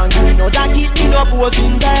interest. Can't give me no jacket, me no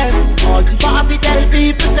posing best. All the happy tell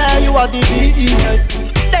people say you are the best.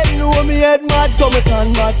 head mad, so me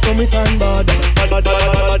can bad, so me can bad.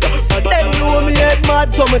 Them know me head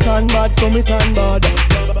mad, so me can bad, so me can bad.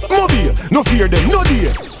 Mobile, no fear them, no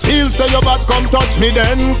dear. Feel say you bad, come touch me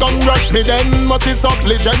then, come rush me then. Must be some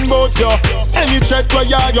legend boats yo. Any check where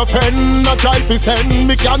you your friend, a try fi send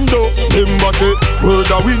me can do. Remember say,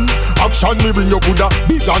 word a win, action me bring you Buddha.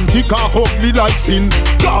 Big and thick and ugly like sin.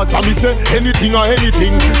 Cause I me say, anything or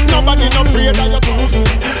anything. Nobody no afraid of your tongue.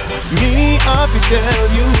 Me have to tell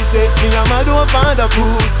you, say, me and my don't find a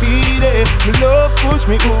pussy there. Me love push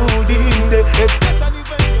me good in there. Especially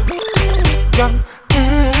when you yeah.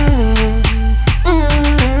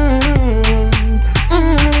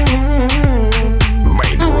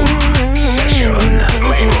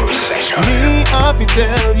 Me have to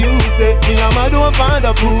tell you, say, me and my don't find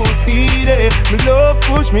a pussy there. Me love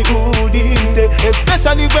push me good in there.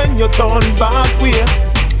 Especially when you turn back way.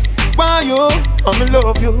 Why you? I'm in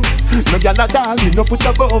love you. No girl at all, me no put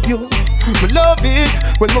above you. Me love it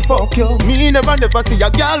when me fuck you. Me never see a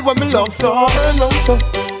girl when me love so. Turn on so,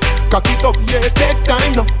 cock it up, yeah, take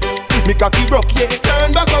time now. Me cocky broke, yeah,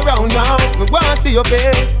 turn back around now. Me wanna see your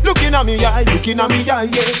face, looking at me eye,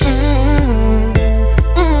 yeah.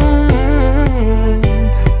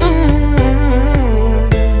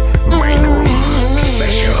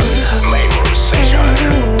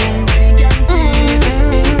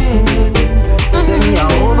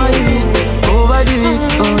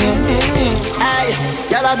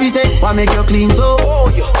 Why make you clean so?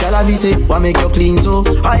 Tell her say, why make you clean so?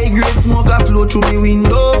 High grade smoke a flow through me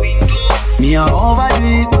window. Me a overdo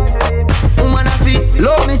it. Woman a fit,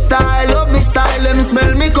 love me style. Let me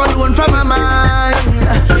smell me cologne from my mind.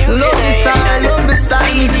 Love me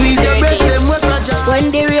style, me squeeze your breast, them wet a jam.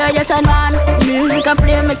 When the radio turn on, music a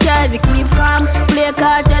play, me carry keep calm. Play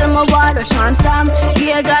card, tell me what the chant stamp.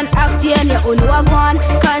 Gauge and act, and you know what one.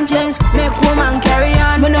 Conscience, make woman carry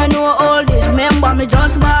on. Me no know all this, remember me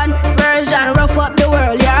just born. Version, rough up the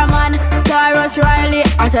world, yeah man. Taurus Riley,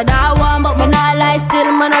 after that one, but me not lie,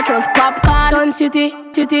 still me not trust popcorn. Sun City,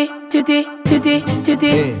 titty.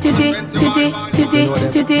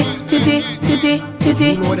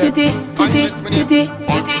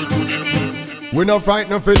 We no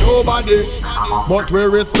frightened for nobody, but we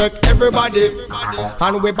respect everybody,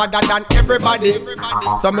 and we better than everybody.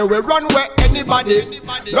 So me we run where anybody.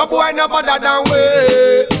 No boy no better than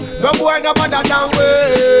we. No boy no better than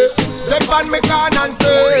we. Step on me can and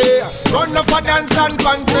say, run up for dance and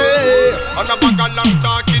fancy. On a bag of long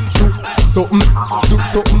talking. Do something, do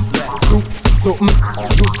something,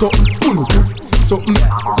 do something, do something,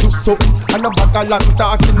 do something, and a bag of long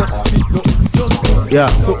talking. Yeah,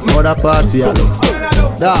 other party a looks.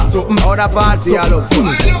 Da, other party a looks.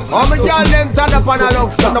 How many girl them turn up on a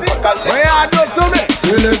looks? Where you do to me?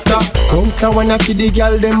 Selector, come so when I see the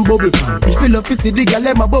girl them bubble pan. If you love to see the girl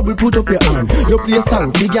them a bubble, put up your hand. You play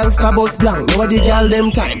song, the girl star bus blank. Now the girl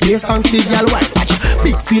them time, play song, the girl white.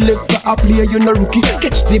 Big selector a player, you no rookie.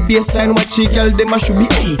 Catch the baseline, watch the girl them a should be.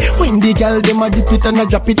 Hey, when the girl them a dip it and a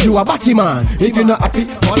drop it, you a batty man. If you not happy,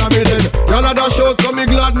 follow me then. Y'all a dash out, so me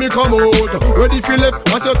glad me come out. Ready for left,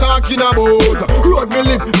 what you talking about? Road me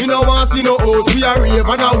live, me no want see no house. We a rave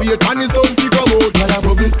and a wait, and the sun to come out. Gyal a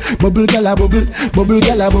bubble, bubble gyal a bubble, bubble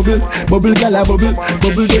gyal a bubble, bubble gyal a bubble,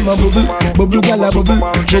 bubble dem a bubble, bubble gyal a bubble,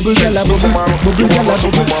 bubble gyal a bubble, bubble gyal a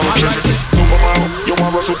bubble. You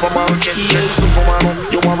want a Superman, check, check, Superman.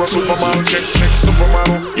 You want a Superman, check, check, Superman.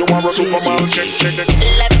 You want a Superman, check, check.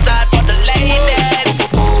 Let's start for the ladies.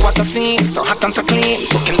 What a scene, so hot and so clean.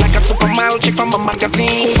 Looking like a Superman, chick from a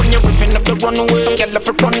magazine. When you're ripping up the runway, some girl up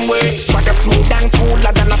the runway. Swagger smooth and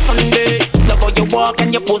cooler than a Sunday. Love how you walk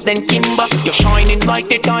and your pose then kimber. You're shining like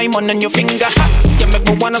the diamond on your finger. Ha! You make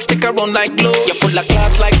me wanna stick around like glue. You're full of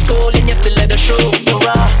class like school and you still let the show. You're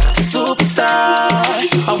a superstar.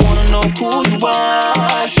 I wanna know who you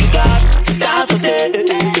are. You got style for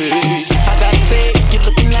days. I gotta say, you're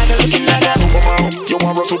looking like a Superman. You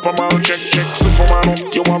want a Superman, check, check, Superman.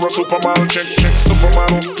 You want a Superman, check, check,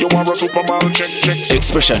 Superman. You want a Superman, check, check.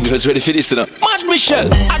 Expression, you was ready for this, you know. Mad Michelle,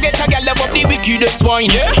 I get a girl love up the wickedest wine.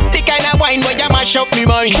 Yeah, the kind of wine where you mash up me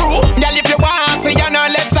mind. True, girl if you want, say you're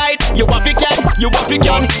on left side. You want to can, you want to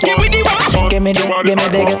can. Give me the one. Give me the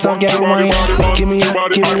get a girl wine. Give me the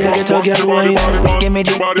get a girl wine. Give me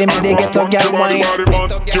the get a girl wine.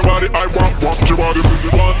 Your body, I want your body,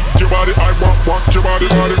 want your body, I want your body,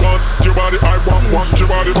 want your body, I want your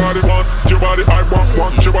body, want your body, I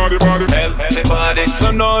want your body, Everybody,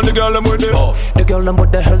 so now the girl I'm with it. The girl I'm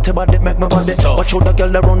with the healthy body make my body tough. Watch out the girl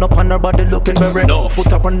that run up on her body looking very rough.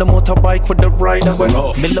 Put her on the motorbike with the rider way.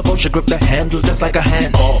 Me love how she grip the handle just like a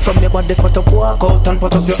hand. From me body for to walk out and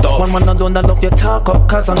put up your stuff. One man alone I love your talk up,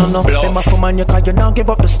 cause I don't know. Them a for man you cause you now give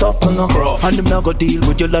up the stuff, no no. And them now go deal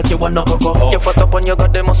with you like you wanna go. You fucked up and you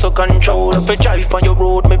got them muscle control. If you drive on your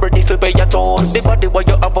road, me ready for pay your toll. The body what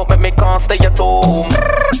you have up make me can't stay at home.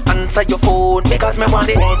 Answer your phone because me want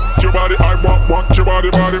it. Want your body, I want your body,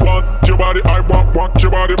 want your body, I want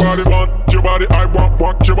your body, want your body, I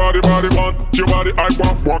want your body, want your body, I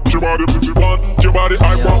want your body, want your body,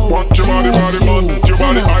 I want your body, want your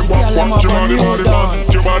body, I want your body,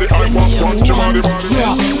 want your body, I want your body,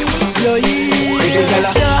 Yo, every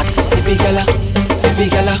gala, every gala, every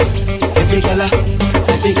gala, every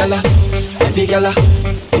gala, every gala,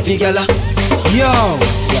 every gala, yo,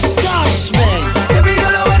 stash man. Every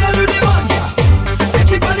gala wanna do the manja,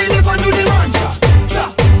 chip on the lip and do the manja,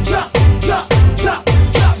 drop, drop, drop, drop,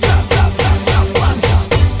 drop, drop, drop, drop, manja.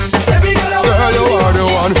 Every gala girl, you are the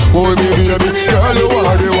one, oh me baby, girl, you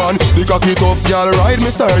are the one. The cocky tough girl, ride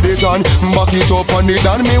me sturdy John. Back it up on it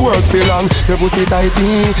and me work for long. Your pussy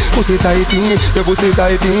tighty, pussy tighty, your pussy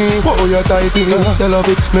tighty. Oh, you tighty, you love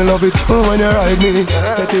it, me love it. Oh, when you ride me,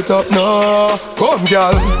 set it up now. Come,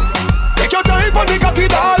 girl. Take your time on the cocky,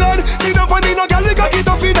 darling. Sit down on the no girl, the cocky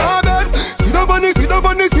tough in her bed. Sit down on the, sit down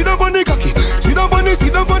on the, sit down on the cocky. Sit down on the,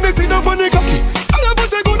 sit down on the, sit down on the cocky. And your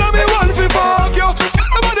pussy good and me want fi fuck you.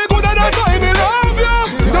 Your body good and that's why me love you.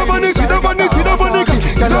 Sit down on the, sit down on the, sit down on the cocky.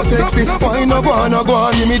 Girl, you sexy, why no go on, no go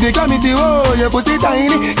on. Give me the glamity, oh, your pussy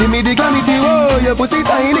tiny. Give me the glamity, oh, your pussy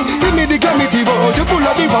tiny. Give me the glamity, oh, you full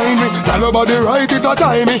of divine me. Tell your body right, it a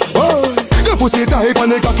time me, oh. Your pussy tight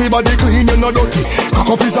and the cocky body clean, you no dirty. Cock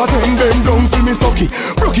up is a 10, bend down for me stocky.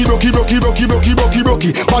 Brocky, brocky, brocky, brocky, brocky, brocky, brocky.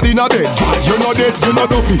 Body not dead, you no dead, you no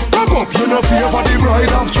dopey. Cock up, you no fear for the bride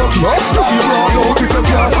of Chucky. You feel broad out if you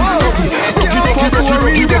can't see stocky. Brocky, brocky,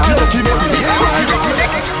 brocky, brocky, brocky, brocky.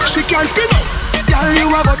 She can't skin up. Girl,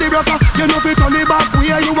 you a body broker. You know fi turn it back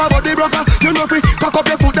way. You a body broker. You know fi cock up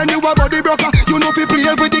your foot then you a body broker. You know fi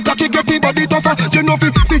play with the cocky, get the body tougher. You know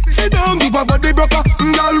fi sit down, you a body broker.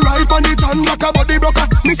 Girl, right on the chan like a body broker.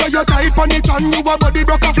 Me say you tight on the chan, you a body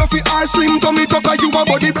broker. Fluffy or slim tummy tucker, you a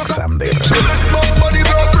body broker. She like body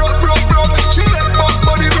broke, broke, broke, broke. She like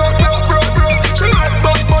body broke, broke, broke, broke. She like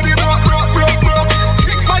body broke, broke, broke, broke.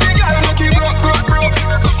 Big body girl, make it broke, broke, broke.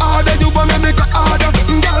 Harder you wanna make it harder.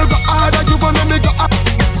 Girl, go harder, you wanna make it harder.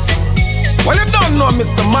 Well, you don't know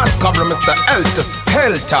Mr. Mad Cover, Mr. Helter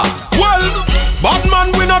Skelter. Well, bad man,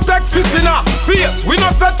 we no take fish in a face. We no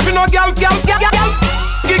set for no gal.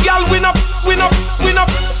 The gal, we no.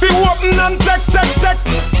 Fi open and text.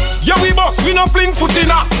 Yeah, we boss, we no fling foot in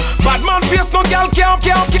a. Bad man face, no gal can't.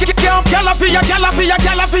 Gala fi ya.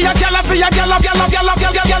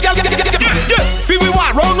 Fi we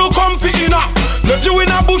want round no comfy in a. Left you in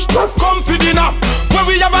a bush, comfy dinner. Where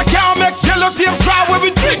we have a car, make yellow tape try. Where we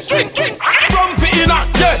drink. Comfy in a,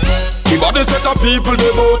 yeah. The body set of people,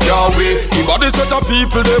 they both your way. The body set of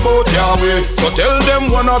people, they both your way. So tell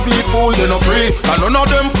them wanna be fool, they no free. And none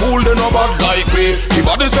of them fool, they no bad like me. The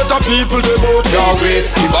body set of people, they both your way.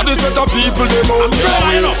 The body set of people, they both your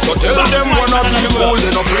way. So tell them wanna be fool,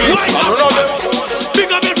 they no free. And none of them fool.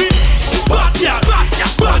 Big up every bad ya.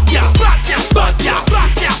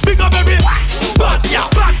 Big up every bad ya.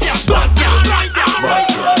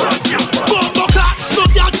 Bombo class, no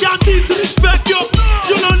girl can disrespect you.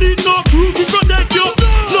 You don't need no proof to protect you.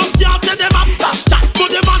 No girl say them a chat, but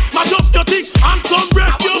them a smash up your thing and come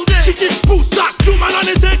break you. She keep push that, you man on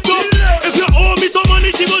the take you. If you owe me some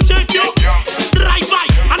money, she gon' check you. Drive by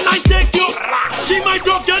and I take you. She might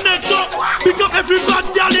drop your neck up. Pick up every bad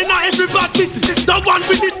girl in every bad city. The one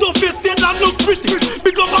with the toughest still and look pretty.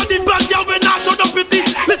 Pick up all the bad girl when I shut up with it.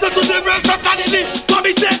 Listen to the rest of Canada. Come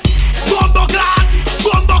me say, Bombo clad.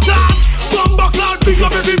 Pick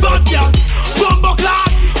up every bad girl. Bombo clad.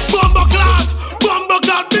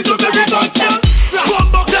 Pick up every bad girl.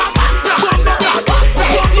 Bombo clad.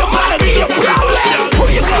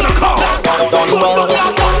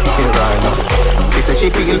 She say she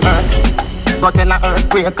feel hurt, but tell her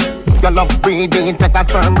earthquake. Your love breathing, take a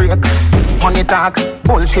sperm break. Money talk,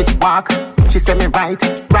 bullshit walk. She say me right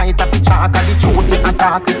off the chalk. And the truth me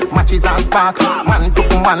attack, matches and spark. Man to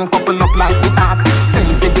man, couple up like the ark.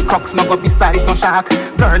 Send for the crocks, no go beside no shark.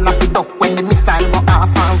 Girl off the duck when the missile go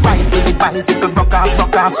off. And ride till the bicycle broke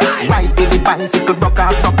off. Ride till the bicycle broke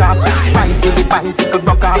off. Ride till the bicycle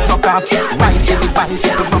broke off. Ride till the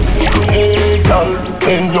bicycle broke off. Hey girl,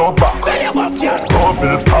 bend your back.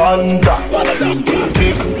 Double panda.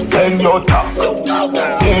 Kick, bend your top.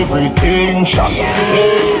 Everything shot.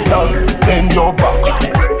 Hey girl, bend your back.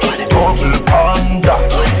 Double panda.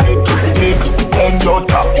 Kick, bend your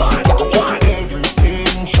top.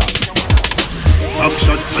 Everything shot.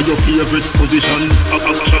 Action are your favorite position.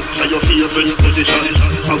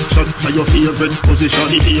 your favorite position.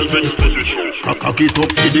 Cock it up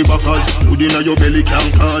to the backers. Good inna your belly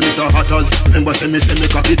can't call it a hatters. Remember say me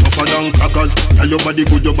cock it tougher than crackers. Tell your body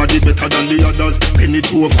good, your body better than the others. Penny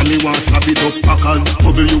two for me want slap it up packers.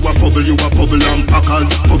 Bubble you a bubble and packers.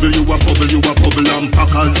 Bubble you a bubble and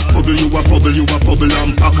packers. Bubble you a bubble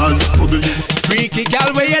and packers. Bubble you. Freaky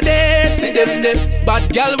gal where you there, see them there. Bad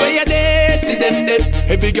gal where you there, see them there.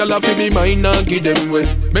 Every gal a fi be mine and give them way.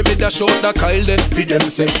 Maybe dash out the Kyle them, fi them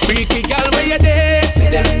say. Freaky gal where you there, see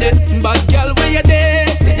them there. Bad gal where you there,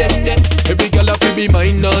 see them there. Every gal a fi be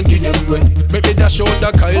mine and give them way. Maybe dash out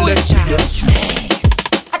the Kyle them, fi them say.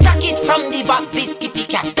 Attack it from the back, biscuity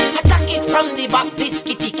cat. Attack it from the back,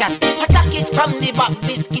 biscuity cat. Attack it from the back,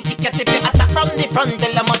 biscuity cat. If you attack from the front,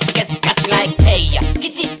 then I must get scratched like hey,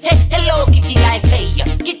 kitty, hey, hello, kitty, like hey,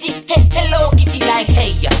 kitty, hey, hello, kitty, like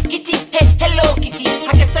hey, kitty, hey, hello, kitty.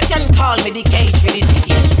 I guess I can call me the cage for the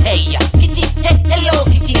city. Hey, kitty, hey, hello,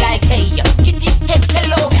 kitty, like hey, kitty, hey,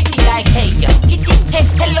 hello, kitty, like hey, kitty, hey,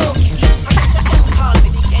 hello, kitty. I guess I can call me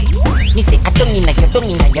the cage. Me say I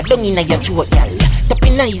don't inna your throat, y'all.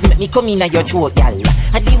 Tapping eyes make me come inna your throat, y'all.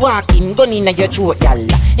 I be walking, gun inna your throat, y'all.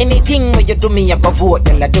 Anything where you do me, I go vote,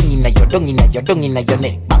 y'all. Dung inna your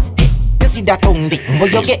neck. You see that tongue dick, where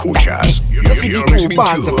you get that? You see the two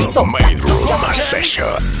bands of his Main Room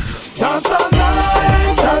Session. Dance all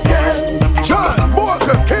night again. John,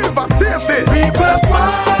 Walker, Kiva, Stacy. People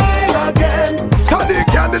smile again.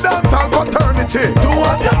 Sadiq and the dancehall fraternity. Do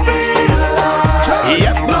what you feel like.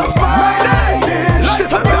 Yep. Love my day. Life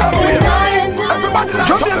a feel. Everybody like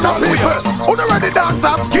Jamaica people. Who don't ready dance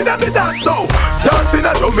up? Give them the dance now. Dancing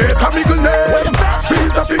at Jamaica, middle name. Feel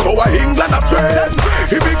the thing over England a trend.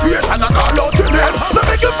 Immigration a call out your name. Now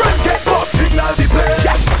make your friend get up. Signal the plane.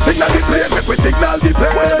 Signal the plane, make we signal the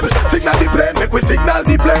plane. Signal the plane, make we signal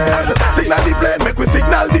the plane. Signal the plane, make we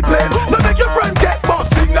signal the plane. Now make your friend get up.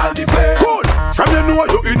 Signal the plane. Cool. From you know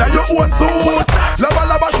you in your own suit.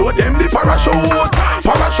 Lava show them the parachute.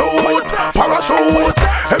 Parachute.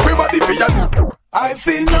 Everybody feel. I've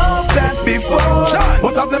seen enough dance before,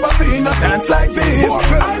 but I've never seen a dance like this.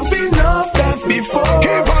 I've seen enough dance before,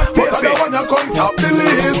 but I don't wanna come top the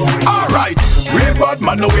list. Alright, real bad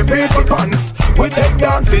man, no we people pants. We take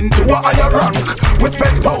dancing to a higher rank. We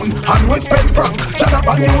spend pound and we spend franc.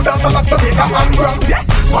 Jonathan New Dance and Jamaica and Grant. Yeah,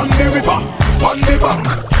 on the river, on the bank.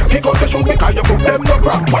 Kick out the shoe because you put them no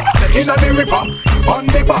cramp. In the river, on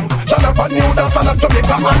the bank. Jonathan New Dance and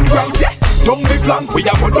Jamaica and Grant. Yeah, down the flank, we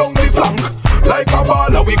a go down the flank. Like a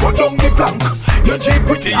baller, we go down the flank. You cheap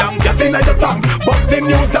pretty young, gas in the tank. But the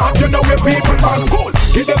new dance, you know where people can cool.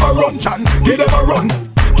 Give them a run, Chan, give them a run.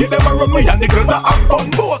 Give them a run, we and the girls that have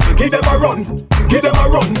fun. Both, give them a run, give them a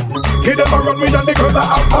run. Give them a run, we and the girls that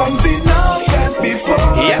have fun. I've seen no dance before,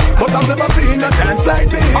 yeah, but I've never seen a dance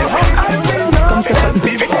like this. I've seen no dance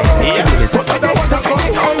before, yeah, but I don't wanna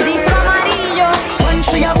come down. One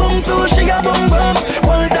she a boom, two she a boom boom.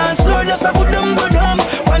 One dance floor just a boom boom.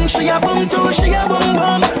 One she a boom, two she a boom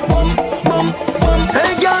boom. Boom boom boom.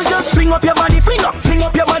 Hey girl, just fling up your body, fling up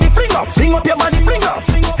your body, fling up your body, fling up.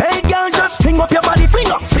 Hey girl, just fling up your body, fling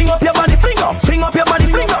up your body, fling up your body,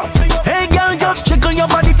 fling up. Hey girl, just jiggle your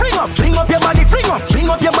body, fling up your body, fling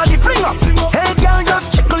up your body, fling up. Hey girl,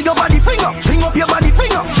 just jiggle your body, fling up your body,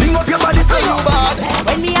 fling up your body, fling up.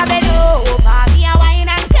 When me a bend over, me a wine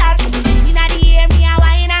and cut. Inna the air, me a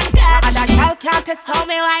wine and cut. And that girl can't test how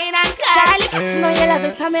me wine and cut. Charlie, you know you love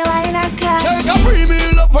it, how me wine and cut. Take a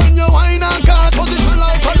premium up when you wine and cut. Position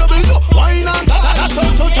like a W, wine and cut. That's how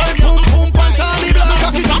to time, boom boom, punch Charlie Black.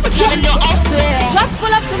 Just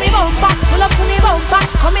pull up to me bumper,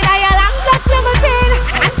 come in your long black limousine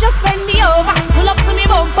and just bend me over. Pull up to me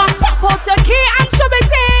bumper, pop out your key and show me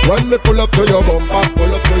thing. When me pull up to your bumper,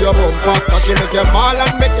 cocky make you ball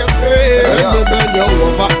and make you scream. When you bend you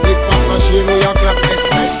over, the fat machine we a clap next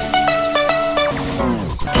night.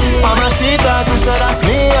 Mamacita, tú serás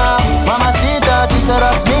mía. Mamacita, tú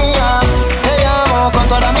serás mía. Te amo con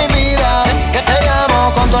toda mi vida. Te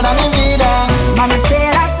amo con toda mi vida. Mami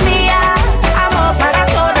serás mía, amo para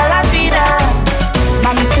toda la vida.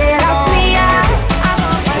 Mami serás mía, amo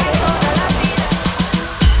para toda la vida.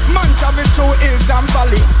 Man travel through hills and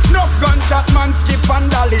valley. Enough gunshot man skip and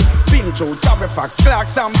dolly. Been through Fairfax,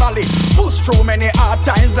 Clarks and Valley. Push through many hard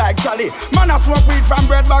times like Jolly. Man I smoke weed from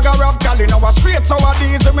bread bag or rub Cali. Now I straight sour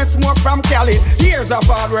diesel me smoke from Cali. Years of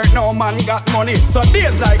hard work, no man got money. So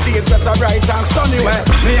days like these just a bright and sunny. Well,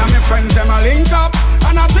 me and my friends them a link up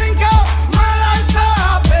and I think up. My life's so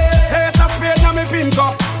happy. Ace of spade now me pink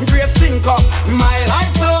up. Great stink up. My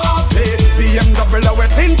life's so happy. BMW we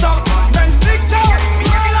tint up. Then stick up.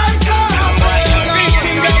 My life's so happy. This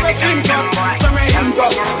thing got me stink up. So me hink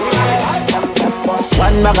up.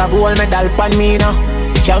 One bag of gold medal pan me now.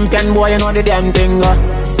 Champion boy, you know the damn thing.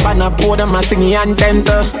 Pan a podium a sing anthem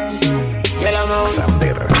to.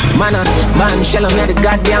 Man, shell on the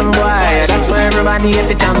goddamn boy. That's why everybody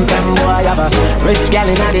hate the champion boy. Have a rich gal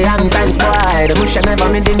in the Hamptons boy. The bush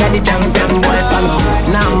never made in the champion boy.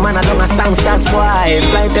 Now man, I don't a songsters boy.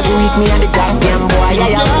 Flight every week me and the goddamn boy.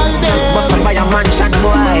 Yeah. Just bust up by a mansion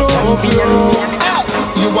boy. Champion.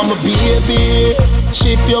 You want my baby?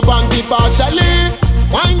 Shift your banky partially.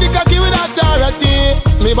 Wind the cocky with authority.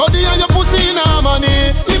 Me body and your pussy in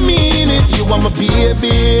harmony. Me mean it. You want my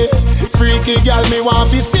baby? Freaky girl, me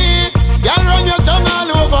want to see. Girl, run your tongue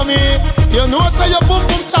all over me. You know say your pum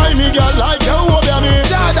pum tie me, girl, like you over me.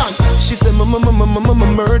 Jordan, she say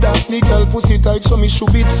murder. Me girl pussy tight, so me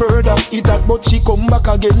should beat further. Eat that, but she come back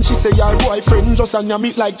again. She say your boyfriend just and you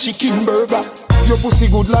meat like chicken burger. Your pussy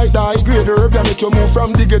good like the high grade herb. Ya make you move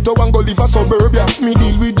from the ghetto and go live a suburbia. Me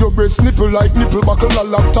deal with your breast nipple like nipple buckle a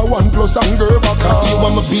laptop 1+ and girl back. You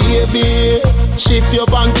want my baby? Shift your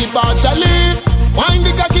panty partially. Wind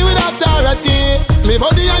the cocky with authority. Me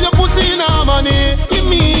body and your pussy in harmony. Me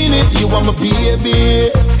mean it. You want my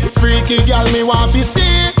baby? Freaky girl, me want to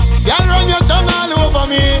see. Girl, run your tongue all over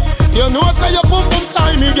me. You know say your pum pum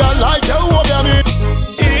tie me, girl, like you over me.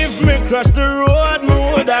 If me cross the road, me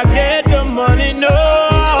woulda get the money, no.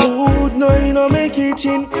 Food, no, you know me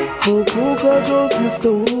kitchen. Cook just me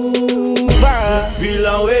stove. Feel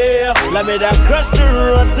away, let me da cross the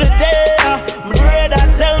road today. Brother,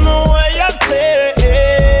 tell me what you say.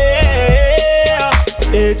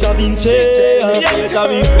 It's a been changed. It's a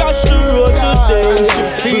been cross the road today. And she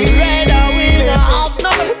feel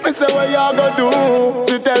me say what you go do.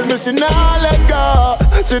 She tell me she nah let go.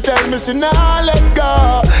 She tell me she nah let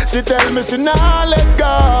go. She tell me she nah let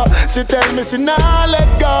go. She tell me she nah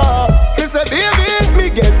let go. Me say baby, me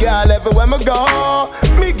get girl everywhere me go.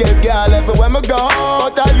 Me get girl everywhere me go.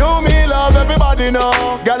 But I you me love everybody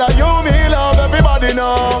know. Girl I you me love everybody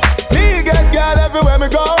know. Me get girl everywhere me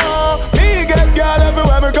go. Me get girl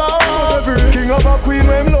everywhere me go. Every king of a queen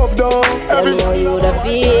when love down. Every know you the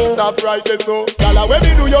feel. Stop right there so. Girl when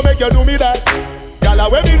me do you make you do me that. Girl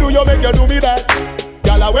when me do you make you do me that.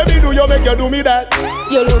 Girl when me do you make you do me that.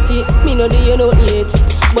 You lucky, me no do you no need.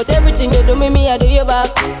 But everything you do me I do you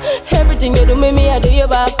back. Everything you do me I do you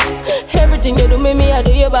back. Everything you do me I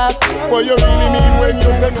do you back. What you really mean when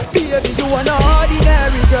you say no? Baby, you are no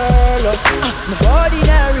ordinary girl. No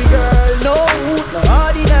ordinary girl, no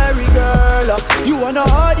ordinary girl. You are no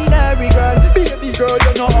ordinary girl. Baby girl,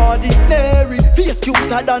 you're no ordinary. Face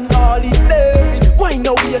cuter than Holly Berry. Why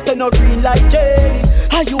now you say no green like jelly?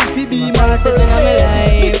 How you fi be my first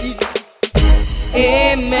lady?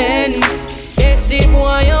 Amen. Get the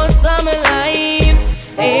boy out of my life.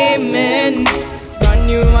 Amen. Brand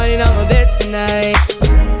new money in my bed tonight.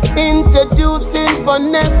 Introducing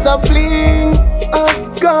Vanessa Bling. Us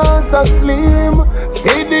girls are slim.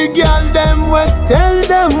 Hey the girl them what tell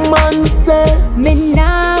them man say. Me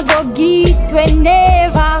nah go get we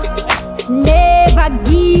never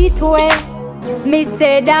get we. Me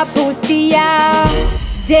say that pussy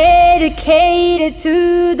dedicated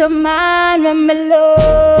to the man when me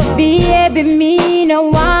love. Baby, me no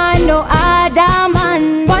want no other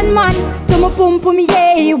man. One man to my pum pum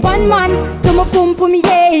yeah. One man to my pum pum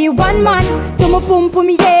yeah. One man to my pum pum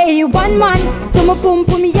yeah. One man to my pum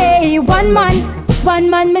pum yeah. One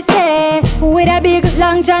man me say, with a big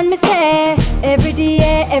long john me say. Every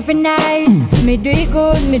day, every night, me do it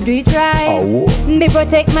good, me do it right. Me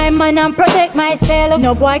protect my man and protect myself.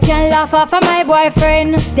 No boy can laugh off of my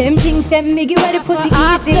boyfriend. Them things say me give her the pussy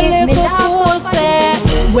easy. Me laugh off say,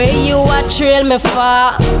 where you a trail me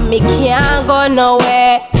for? Me can't go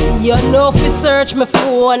nowhere. You know fi search my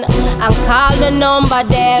phone and call the number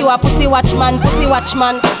there. You a pussy watchman, pussy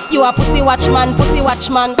watchman. You a pussy watchman, pussy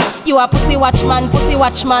watchman. You a pussy watchman, pussy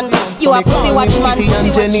watchman. You a pussy watchman, pussy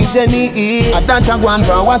watchman. Jenny, I don't a guan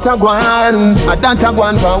for what a guan. I don't a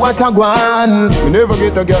guan for what a guan. Me never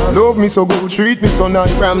get a girl love me so good, treat me so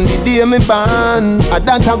nice from the day me born. I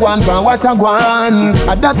don't a guan for what a guan.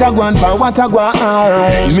 I don't a guan for what a guan.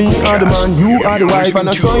 Me are the man, you are the wife, and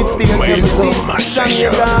I saw it still everything.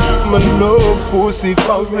 My love pussy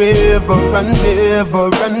forever and ever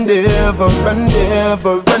and ever and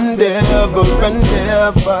ever and ever and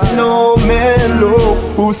ever. No man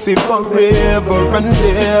love pussy forever and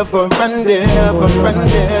ever and ever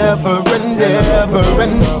and ever and ever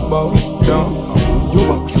and ever. You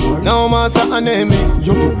box no massa anemi.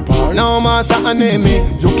 You bumper no massa anemi.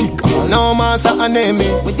 You kick no massa anemi.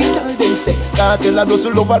 With the girl them say. Cartel I just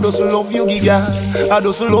love you, giga. I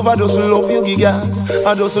just love you, giga.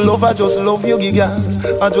 I just love you, giga.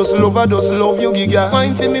 I just love you, giga.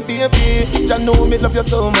 Wine for me, baby. I know me love you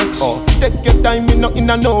so much. Take your time, me not in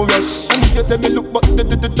a no rush. And if you tell me look, but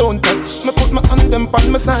don't touch. Me put my hand them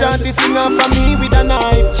on my side. Shanty sing off for me with a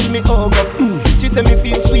knife. She me hug up. She say me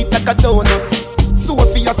feel sweet like a donut.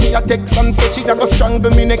 Sophia see a text and say she a go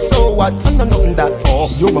strangle me next. So what? I know nothing that.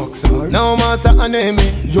 You box her. No massa enemy.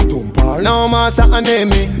 You dump her. No massa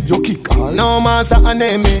enemy. You kick her. No massa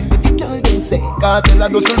enemy. The girl them say, Cartel I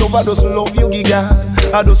just love you,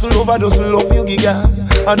 giga. I just love you,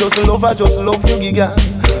 giga. I just love you, giga.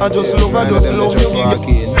 I just love you,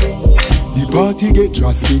 giga. The party get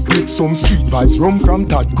drastic. Get some street vibes, rum from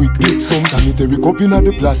Tad quick. Get some sanitary cup in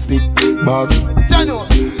the plastic bag. Jano,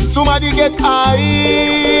 somebody get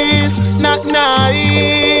ice, not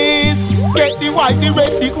nice. Get the white, the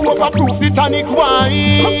red, the overproof, the tonic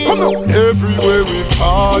wine. Come on. Everywhere we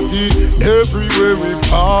party,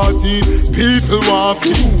 people want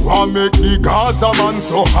to and make the Gaza man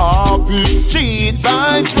so happy. Street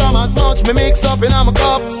vibes from as much me mix up in a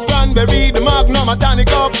cup. Cranberry, the Magnum, a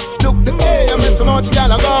tonic up. Look the way I miss so much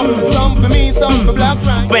gal I go. Some for me, some for black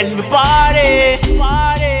right. When we party,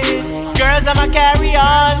 girls them a carry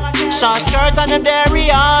on. Short skirts and them dairy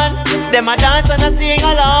on. Them a dance and a sing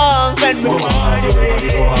along. When we party,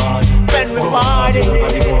 when we party,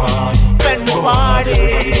 when we party,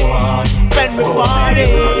 when we party.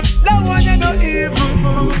 That one you know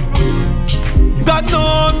evil. God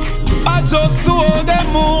knows I just do all them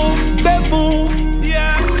move,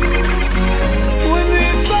 yeah. We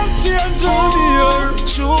need some change on here,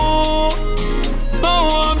 true. No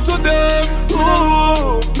harm to them,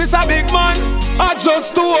 ooh. Mr. Big Man, I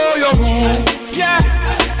just do all your move, yeah.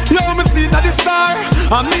 Yo, me see that the star,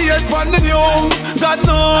 and me hear on the news. God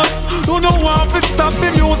knows, who don't want to stop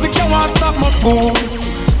the music, you want to stop my food.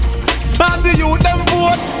 And the youth them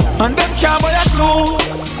vote, and them can't buy your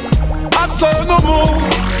shoes. I saw no move,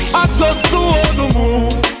 I just do all the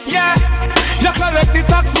move, yeah. You collect the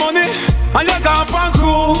tax money, and you gone from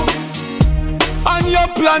cruise. And you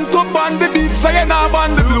plan to ban the beat, so you not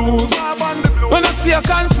ban the blues. When I see you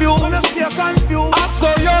confused, I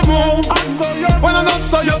saw you move. When I not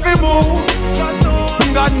saw you be move.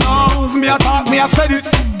 God knows, me a talk, me a said it.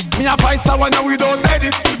 Me a vice a one we don't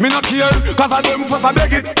edit. Me not care, cause I them first I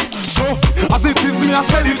beg it. So, as it is, me a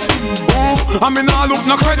said it. Oh, and me nah look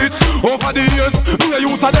no credit. Over the years, me a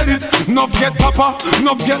youth a dead it. Nuff get papa,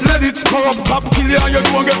 nuff get let it. Corrupt pop kill you and you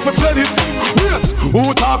don't get for fled it. Wait,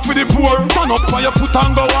 who talk for the poor? Stand up on your foot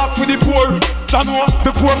and go walk for the poor. You know,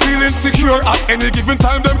 the poor feel insecure. At any given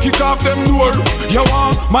time, them kick off them door. You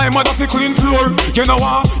want my mother fi clean floor. You know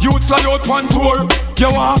what, youth fly out one tour. You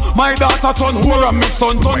want my daughter turn whore and my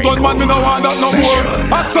son turn gun man, me no want that no more.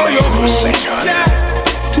 I saw you move, yeah.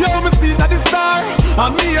 Yo, me see that the star,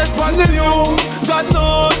 and me head from the news. God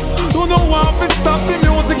knows, you don't want to stop the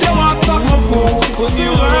music, you want to stop my food. Cause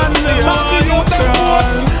you run them on the youth them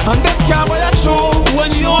vote, and them can't buy your shoes. When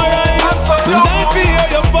you rise, and they fear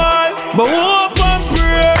you fall. But hope and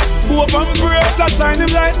pray, that shine him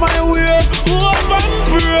light my way. Hope and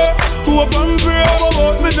pray, but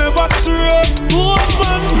me never stray. Hope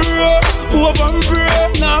and pray,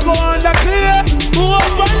 now go on the clear.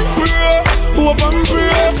 Hope and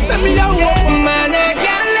pray, send me a hope. Man, I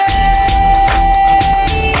can't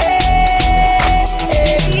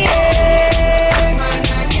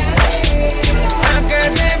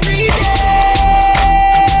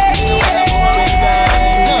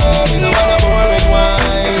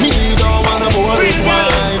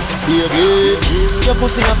your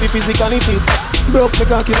pussy happy physically fit. Broke the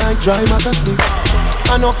cocky like dry maca stick.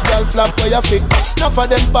 Enough girl flap where you fit. Enough of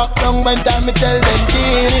them back down when time me tell them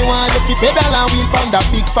They want you fi pedal and wheel pan that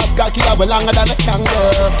big fat cocky that way longer than a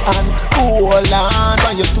kangaroo. And hold on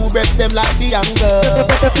when you two breasts them like the angle.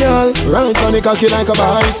 Girl, ride on the cocky like a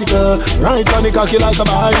bicycle. Ride on the cocky like a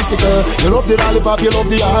bicycle. You love the lollipop, you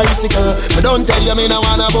love the icicle. But don't tell you me no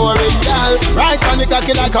wanna boring girl. Ride on the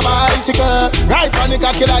cocky like a bicycle. Ride on the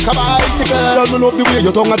cocky like a bicycle. Girl, me love the way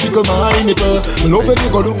your tongue a tickle my nipple. Me love it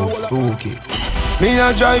you go look spooky. Me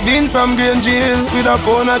a drive in from Green Jail with a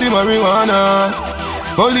pound of the marijuana.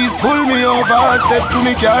 Police pull me over, step to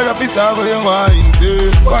me car, officer where you wine.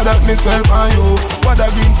 Say, what that me smell on you? What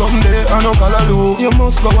that green someday, I no color do. You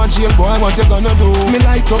must go and jail, boy, what you gonna do? Me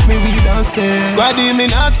light up me weed and say, squaddy, me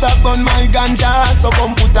not stop on my ganja. So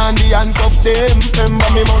come put on the handcuff them.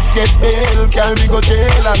 Remember me must get bail, carry me go jail,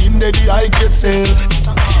 and him the I get sale.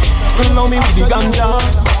 Now me with the ganja.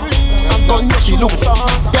 Gun she look for.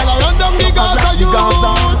 Girl I run down the Gaza youth.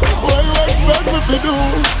 What you expect me to do?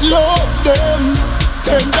 Love them.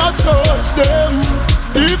 and I touch them.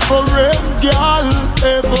 Different girl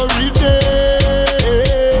every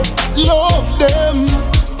day. Love them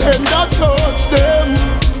and I touch them.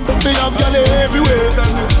 They have girl everywhere,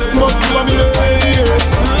 but you are me lady.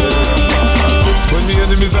 When the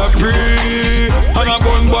enemies are free and I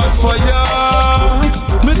gun back fire,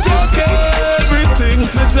 me take everything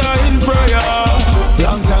to Jah in prayer.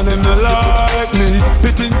 Long time them no like me,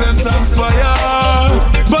 the things them transpire,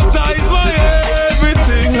 but Jah is my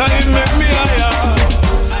everything, I make me higher.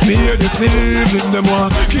 Me hear the sleeping, them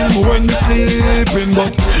want kill me when me sleeping,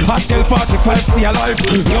 but I still 45 stay alive.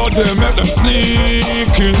 Lord, they make them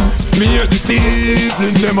sneaking. Me hear the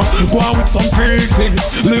sleeping, them go on with some freak thing.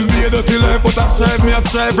 Live me a dirty life, but I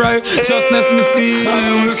strive right. Justness me see.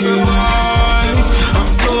 I will survive. I'm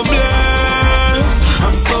so blessed.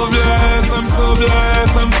 I'm so blessed. I'm so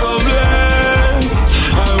blessed. I'm so blessed.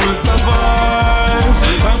 I will survive.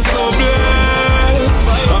 I'm so blessed.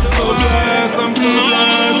 I'm so blessed. I'm so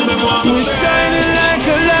blessed. We're shining like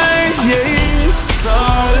a light, yeah.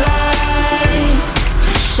 Starlight,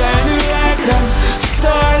 shining like a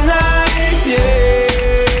starlight,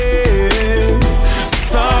 yeah.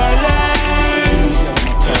 Starlight,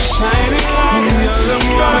 shining like a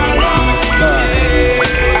starlight.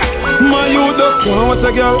 My youth just wanna watch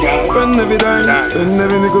a girl spend every dime, spend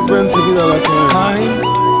every nickel, spend every dollar time.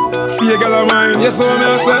 See a girl of mine, yes, so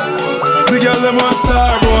me say the girl them a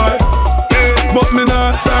star boy. But me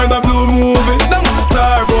not star the blue movie, them a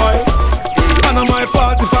star boy. And I'm my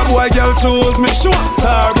fault if a boy girl choose me, she want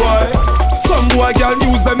star boy. Some boy girl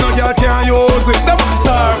use them, no girl can't use it, them a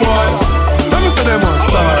star boy. Let me say them a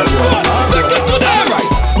star boy. Alright,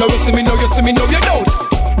 now you see me, now you see me, now you don't.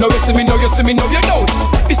 Now you see me, now you see me, now you don't.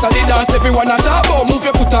 This a the dance everyone a talk about. Move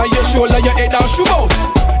your foot on your shoulder, your head and shoot out.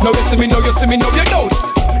 Now you see me, now you see me, now you don't.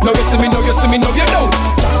 Now you see me, now you see me, now you don't.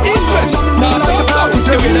 East West, now that's how we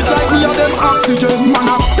do it. It's like we are them oxygen, man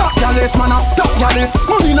up. Top gallus, man up, top gallus.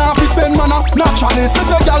 Money now fi spend, man up, naturalist. If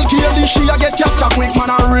your gal kill this, she a get capture quick, man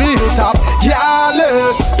a real top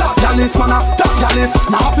gallus. Top gallus, man up, top gallus.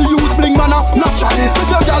 Now fi use bling, man up, naturalist. If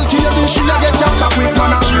your gal kill this, she a get capture quick,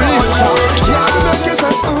 man a real top gallus. Make you say,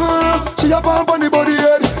 she a pump on the body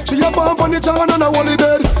head. She a pump on the chan and a wally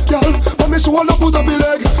bed. Girl, but me she wanna put up the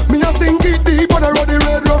leg. Me a sink it deep on the ruddy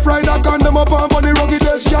red. Rough rider can them a pump on the rugged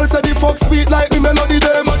edge. Girl say the fuck sweet like me melody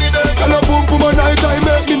them. Girl a boom boom a night time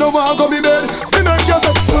make me no want go me bed. Me make you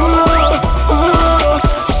say,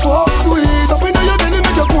 fuck sweet. Up inna your belly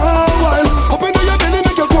make you go wild. Up inna your belly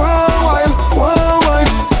make you go wild,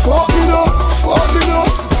 wild. Fuck me no, fuck me no,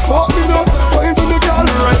 fuck me no. Wine for the girl,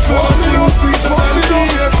 fuck me no, fuck me no,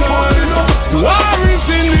 fuck me no. War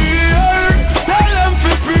is in the air, tell them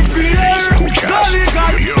to prepare. Golly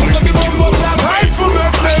God, so give them up that rifle,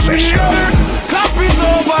 make them hear. Clap it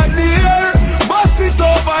over the air, bust it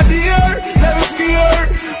over the air. Let me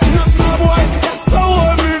scare, no some boy, that's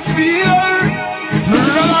how we feel. Me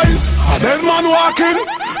realize, a dead man walking.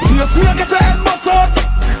 Yes, me I get your head bust up.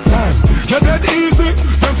 Damn, you're dead easy.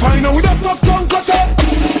 Then find out with a suck tongue cut up.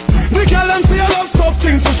 The girl them say I love suck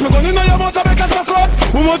things. Push me gun in your mouth to make a suck out.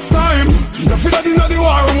 How much time? You feel that inna the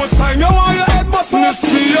war. How much time? You want your head bust up? Me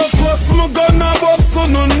see your fuss, me gonna bust. So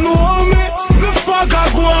no know me. The fuck I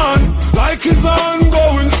go on like it's an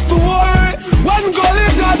ongoing story. One gully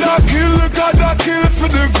gotta kill for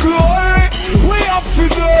the glory. We have to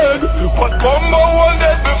dead, but Bumbo was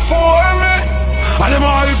dead before me. And them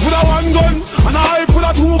all put a one gun, and I put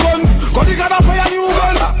a two gun. Cause they gotta fire a new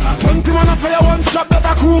gun. 20 man a fire one shot that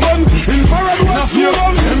a crew gun. Infrared one few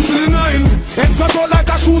gun. M39, head flat out like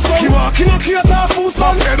a shoe son. He walking a crate of food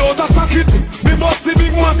son. Head out a socket, me bust the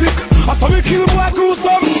big matic. I saw me kill boy crew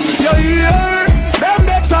son. You hear? Them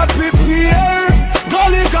better prepare.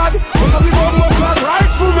 Golly God, cause of the bomb up that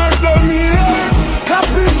rifle make them hear. Clap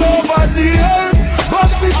it over the air,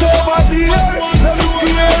 bust it over the air. Let me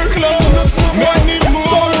scare close. Many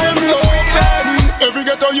more every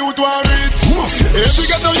ghetto youth want rich. Every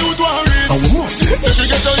ghetto youth want rich. Every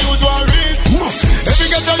ghetto youth want rich. Every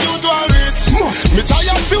ghetto youth want rich. Me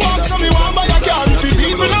tired fi walk so me want buy a car. Fi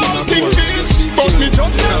people out big fish, but me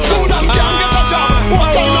just left school and can't get a job.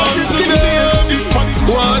 What kind of system is?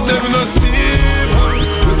 Want them no steal,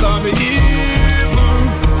 because me evil.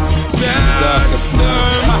 Yeah, it's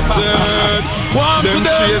not dead. Want them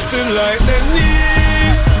chasing like their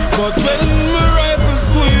knees, but when my rifle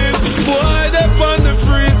squeeze, boy they on the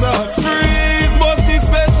freezer, freeze. Bossy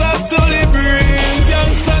special to the brain,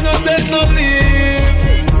 youngster no dead no live.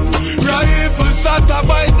 Rifle shot a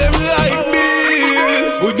bite them like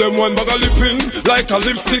bees. We with them one bag of lipping like a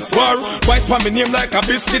lipstick war. White pa me name like a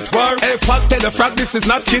biscuit war. Hey, fuck, tell the frack this is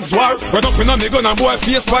not kids war. Run up in a me gun and boy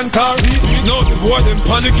face pan car. Now the boy them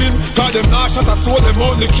panicking, cause them not shot a soul, them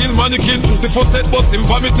only kill mannequin. The first set bust him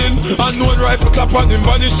vomiting, and no rifle clap on him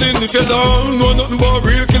vanishing. If you don't know nothing about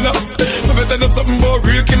real killer, let me tell you something about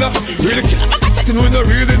real killer. Real killer, I got chatting with no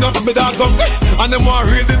really not. Me dogs up, and them want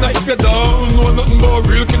really not. If you don't know nothing about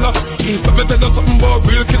real killer, let me tell you something about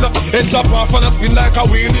real killer. Head chop off and I spin like a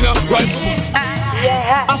wheel in a right.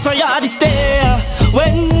 Yeah. I saw ya this day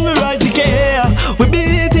when we rise the gear. We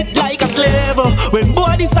beat it like a slave. When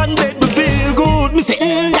body sun bed we feel good. Me say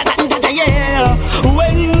yeah.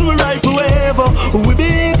 When we ride forever, we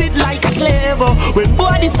beat it like a slave. When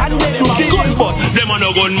body sun bed we feel good. But them a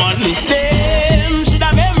no gunman. Them should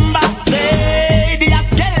have remember say the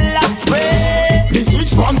Akela spray. The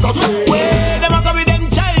 6 months of play. Where them a go with them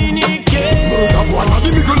Chinese kids. Murder one of the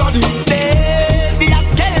middle of the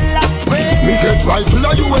get rifle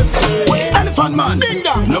a USA. Elephant man, ding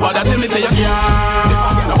dong. Nobody tell me say you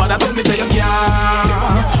can't. Nobody tell me say you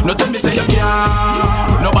can't. No tell me say you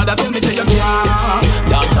can't. Nobody tell me say you can't.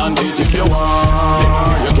 Dance and do it if you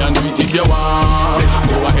want. You can do it if you want.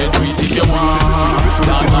 Go ahead, do it if you want.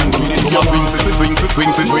 Dance and do it if you want. Swing.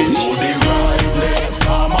 To the right, left,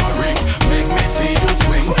 arm or ring. Make me see you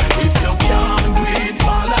swing. If you can't do it,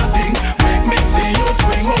 follow ding. Make me see you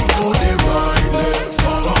swing. To the right, left,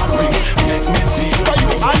 arm or ring.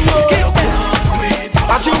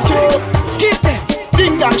 Skip them,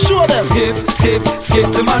 ding dong, show them. Skip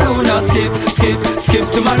to my Luna, skip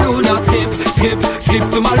to my Luna, skip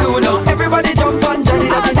to my Luna. Everybody jump on Johnny,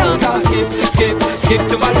 that's a skip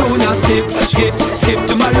to my Luna, skip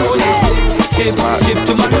to my Luna, skip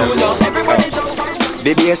to my Luna. Everybody jump on.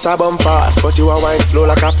 The bass a bump fast, but you a wine slow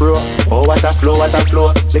like a pro. Oh, what a flow, what a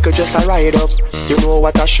flow. Little just a ride up, you know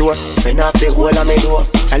what a show. Spin up the whole of me door.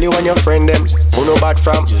 Tell you and your friend them, who no bad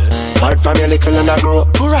from your little and a grow.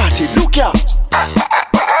 Kurati, look ya.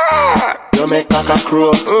 You make like a crow.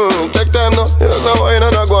 Take time now, here's a wine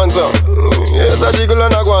and a guanzo. Here's a jiggle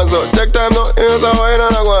and a guanzo. Take time now, here's a wine and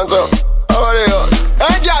a guanzo. How are you?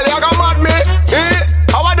 Hey, girl, you got mad me?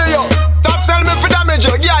 How are you? Stop telling me for damage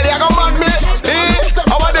you. Girl, you got mad me?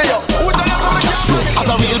 How are you? As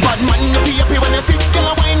a real bad man, you be happy when you sit, girl,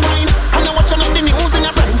 a wine. And you watch on the news in a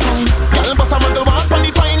prime time. Girl, boss a mother walk on the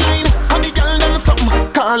fine line. And the girl them something.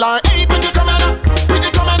 Call her, hey, pretty coming up. Pretty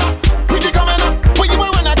coming up. Pretty coming up. Where you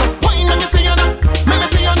want to go? Wine, let me see you now. Let me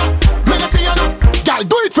see you now. Let me see you now. Girl,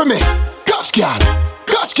 do it for me. Catch girl.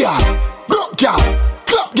 Catch girl. Broke girl.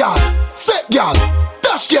 Clap girl. Set girl.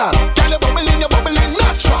 Dash girl. Girl, you bubbling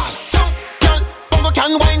natural. Some girl, bungo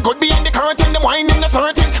can wine good behind the curtain. Them wine in the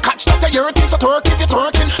certain. Catch that your thing, so twerk if you're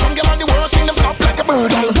twerking. Some girl on the working, them flop like a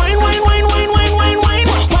bird. Wine.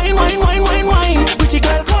 Pretty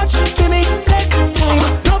girl, catch to me, take time.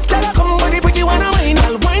 Love that I come with the pretty one a wine.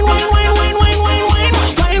 Wine.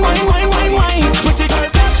 Pretty girl,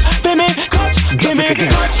 catch to me, catch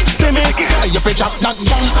to me. You fi drop that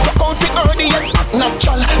girl. Rock out fi early, it's not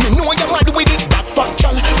natural. Me know you're mad with it, that's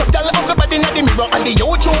factual. So tell everybody in the mirror and the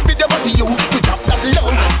YouTube video to you. We drop that low,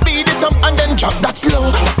 speed it up and then drop that slow.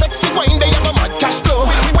 A sexy wine, they have a mad cash flow.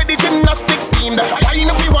 With the gymnastics team, that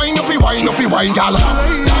wine, girl.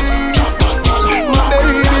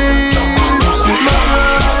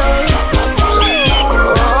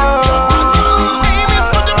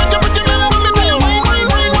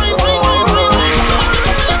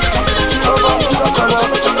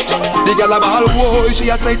 The girl a ball, whoa, she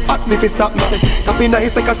a say hot me fi stop me say. Tappy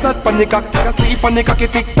nice like a sat pan the cock, take a seat pan the cocky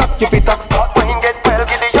tick tock, keep it up. Wine get well,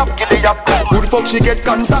 giddy up. Good fuck she get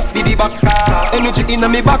contact, did the back. Energy inna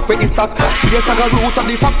me back where it stop. Yes, like a roots of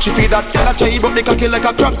the fuck she feed that. Girl a chai up the cocky like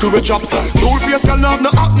a crack to a drop. Joel face can have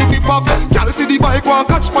no acne fi pop. Girl see the bike want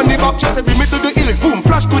catch pan the back. She say bring me to the hills, boom,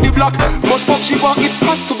 flash to the block. Much fuck she want, it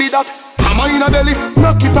has to be that. Hammer in a belly,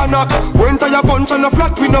 knock it a knock. Went to your punch and a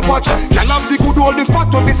flat with no patch. Girl have the good old the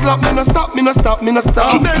fat of his slap. Me no stop.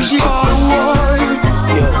 Then she all wine.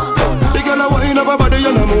 The girl a wine up her body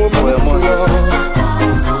and a move for slow.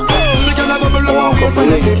 The girl a bubble up her waist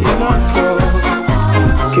and a tip on so.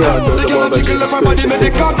 The girl a jiggle up her body, make the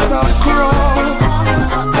cock start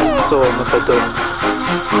crawl. So my photo.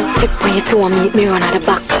 Take when you two and meet me run at the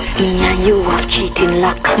back. Me and you have cheating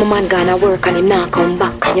luck. My man gonna work and him not come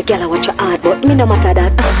back. Your girl watch your hard, but me no matter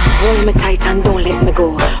that. Hold me tight and don't let me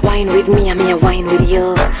go. Wine with me and me a wine with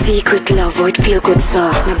you. Secret love, oh it feel good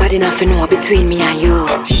so. Nobody nothing know between me and you.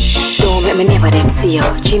 Don't make me never them see you.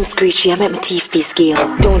 Jim screechy, I make my teeth be scale.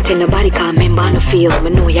 Don't tell nobody cause member no feel.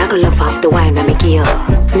 Me know you gonna love half the wine when me give.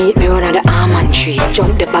 Meet me run at the almond tree.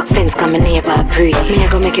 Jump the back fence come my neighbor breathe. Me I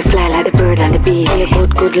go make you fly like the bird and the bee. Be a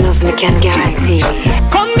good love me can guarantee.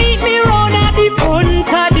 Come meet me round at the front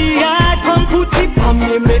of the yard. Come put it on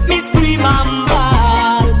me, make me scream and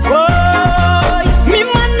bawl. Boy, me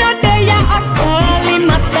man not there, a style in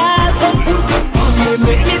my style. Come put it on me,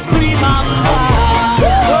 make me scream and bawl.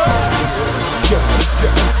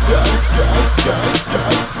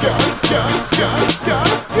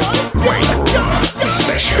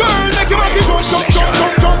 Girl, make your body jump, jump, jump,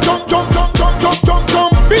 jump, jump, jump, jump, jump, jump, jump,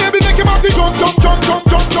 jump. Baby, make your body jump, jump, jump, jump,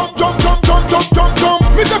 jump, jump, jump, jump, jump, jump, jump, jump.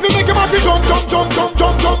 Me say fi make your body jump, jump, jump, jump,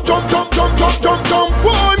 jump, jump, jump, jump, jump, jump, jump, jump.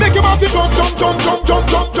 Boy, make your body jump, jump, jump, jump, jump,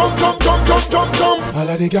 jump, jump, jump, jump, jump, jump, jump. All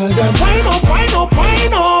of the girls them wind up, wind up,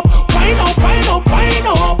 wind up, wind up, wind up, wind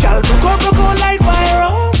up. Girl, broke out like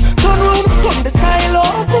virus. Turn round, turn the style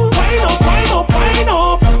up. Wind up, wind up, wind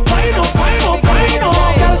up, wind up, wind up, wind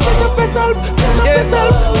up. Girl, set up yourself, set up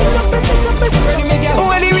yourself, set up yourself, set up yourself.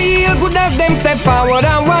 When the real good as them step forward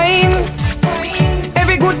and whine.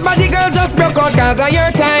 Every good body girl just broke out cause of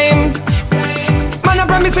your time. Man, I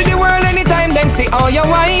promise you the world anytime them see all your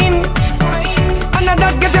wine. And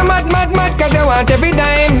that get you mad, mad, mad cause you want every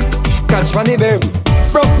dime. Catch funny baby.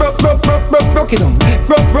 Broke it down.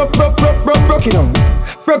 Broke it down.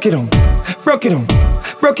 Broke it down.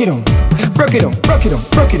 Broke it down. Broke it down. Broke it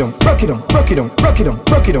down. Broke it down. Broke it down.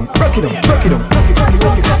 Broke it down. Broke it down. Broke it down. Broke it down. Broke it down.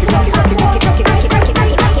 Broke it down.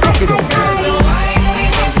 Broke it down.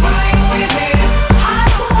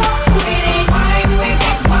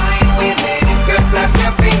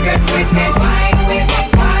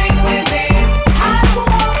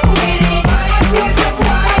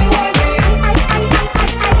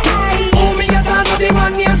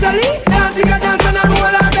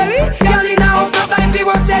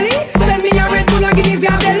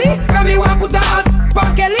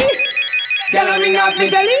 Girl, I ring off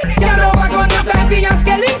me belly. Girl, over gun up like me and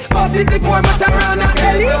Skelly. Bust this before but around and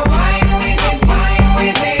belly. So wine with it, wine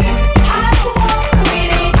with it. Hard to walk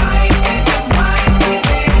with it. Wine with it, wine with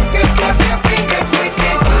it. Just cross your fingers with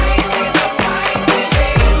it. Wine with it, wine with it.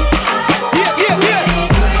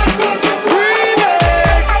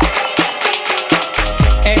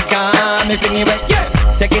 It got me flingy wet, yeah.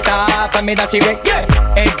 Take it off and me dash it wet, yeah.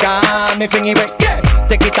 It got me flingy wet, yeah.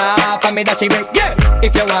 Take it off and me dash it wet, yeah.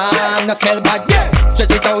 If you wanna smell bad, yeah. Stretch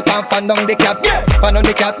it out and fan down the cap, yeah. Fan on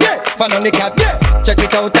the cap, yeah. Fan on the cap, yeah. Stretch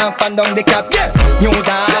it out and fan down the cap, yeah. New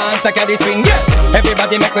dance, I carry swing, yeah.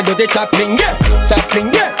 Everybody make me do the chopping, yeah. Chopping,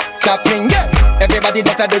 yeah. Chopping, yeah. Everybody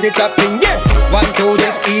does do the chopping, yeah. 1, 2,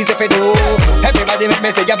 this easy for do. Everybody make me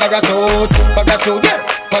say yeah, parachute, parachute, yeah.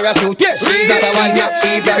 Parachute, yeah. She's a one, yeah.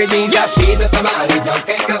 She's a redeem, yeah. She's a tamale,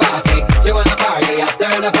 jumping kavasi. She wanna party after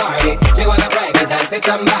the party. She wanna break and dance with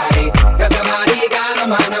somebody. Cause the body got a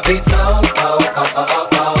man up its slow. Oh, oh, oh, oh,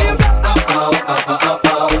 oh.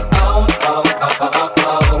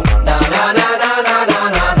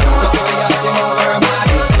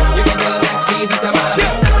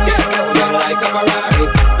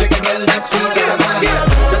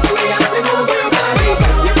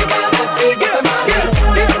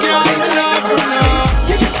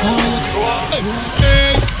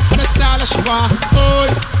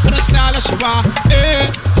 She want, eh,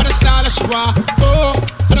 what a style she want, oh,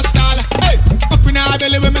 what a style, hey. Up in her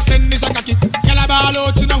belly when me send this a cocky. Girl a ball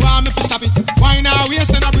out, you know want me fi stop it. Why now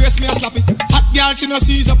waist and a brace me a slap it. Hot girl she no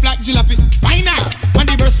seize up like jalopy. Why now, when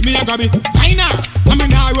the breast me a grab it. Why now, I me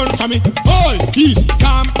nah run from it. Hold, easy,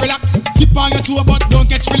 calm, relax. Keep on your toe but don't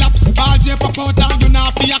catch relapse. Ball J pop out and you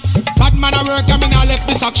nah fi axe. Bad man a work and me nah left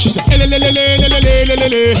me sack. She say, le.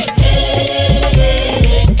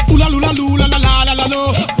 Oola lula lula la la la la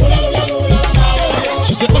lo.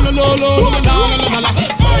 She say, oh, lo, la, la, la, la.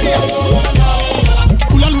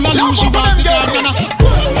 Oola, lula, lula, she want to get on.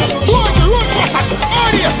 Road fashion,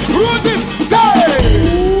 audio, roses, say.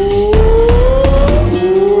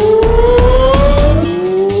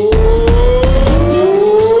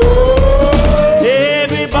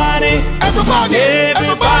 Everybody.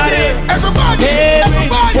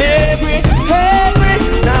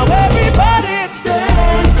 Now everybody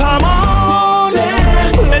dance. Come on,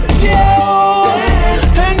 dance. Let's go.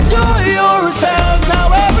 Enjoy yourselves. Now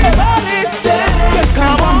everybody dance.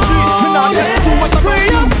 Come on,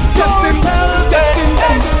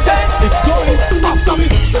 it's going after me.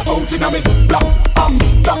 Step out in a me. Black,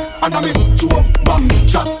 black, and a me. Two, bang,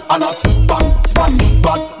 shot, and a bang, span.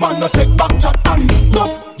 Bad man, no take back shot, and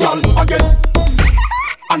love, y'all again.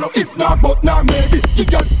 I know if not, but now maybe. The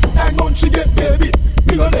girl, 9 months she get baby.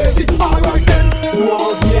 Me no lazy, alright then.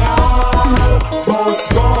 Whoa, yeah, boss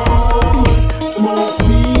guns, smoke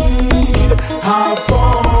weed, have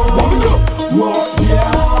fun. Whoa,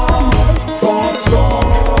 yeah, boss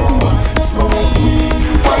guns,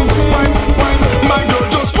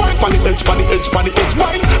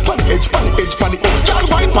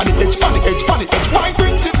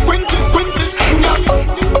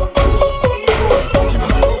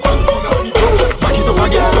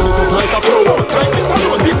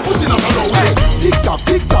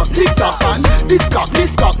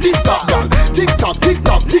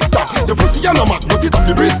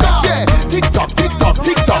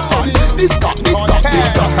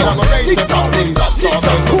 and I'm gonna raise the party.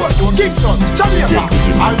 Southern Coast, Kingston, Jamaica.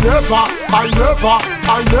 I never,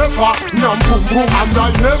 nyam boom boom, and I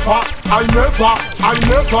never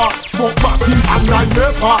fuck party, and I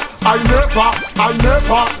never,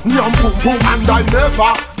 nyam boom boom, and I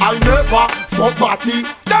never fuck party.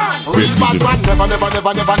 Real bad man never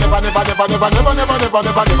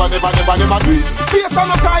do it. Face on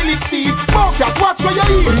a toilet seat, smoke cat, watch where you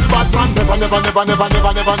eat. Real bad man never do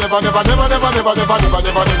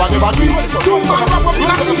it. Don't rap up in a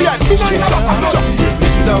shit yet.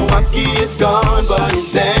 Mr. Wacky is gone, but his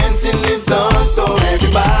dancing lives on. So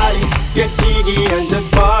everybody get jiggy and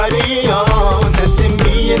just party on. Setting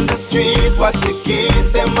me in the street, watch the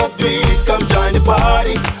kids, them a do it. Come join the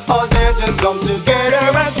party, all dancers come together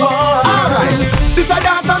as one. Alright, this a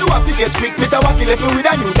dance on the wacky get quick. Mr. Wacky left me with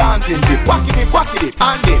a new dancing dip. Wacky dip,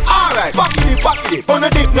 and dip. Alright, wacky dip. On the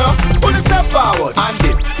dip now, on the step forward, and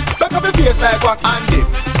dip. Back up the face like wacky, and dip.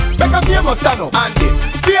 Back up famous stand up, and dip.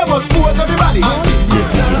 Famous pose everybody, and dip.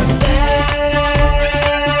 Just dance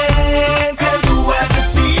and do what you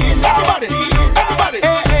feel. Everybody,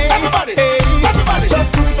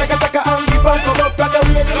 just do it, chaka and dip and come up, rock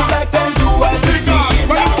away the light and do what you feel.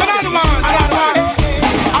 Well, it's another man. We know you know that.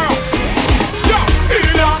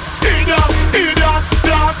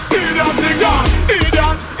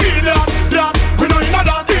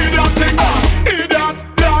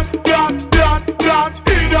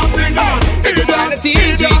 Idiot thing.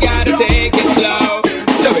 You gotta take it slow.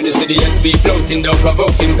 So when you see the SB floating, don't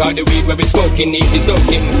provoking. Cause the weed where we smoking, need it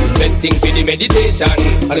soaking. Best thing for the meditation,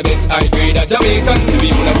 and the best high grade of Jamaican.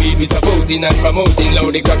 We wanna weed we supporting and promoting.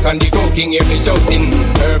 Loud the crack and the coking, hear me shouting.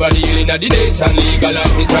 Herbal healing of the nation,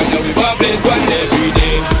 legalize it right now. We want place one every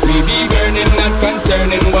day. We be burning, not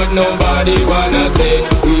concerning what nobody wanna say.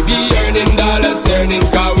 We be earning dollars, turning,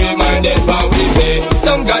 cause we minded how we pay.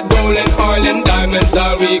 Some got gold and oil and diamonds,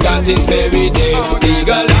 all we got is Mary J.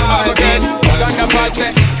 Legalize it.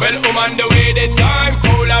 Well, on the way the time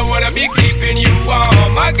cold, I wanna be keeping you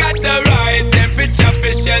warm. I got the right temperature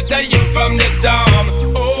for shelter you from the storm.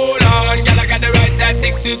 Hold on, girl, I got the right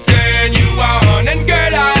tactics to turn you on. And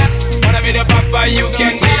girl, I wanna be the papa, you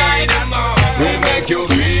can be the mom. We make you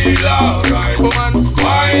feel alright, woman.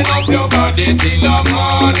 Wind up your body till the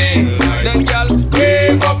morning light. Then girl,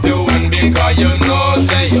 wave up your hand because you know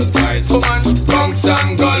say you're tight. Woman, bunks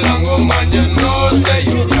and go long, woman, you know say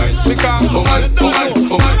you're right. Because woman.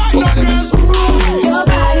 Your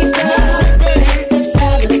body, girl, make the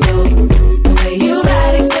fellas go. The way you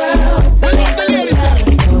ride it, girl, make the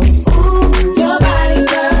fellas go. Ooh, your body,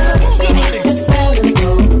 girl, make the fellas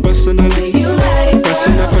go. Personally, you ride it,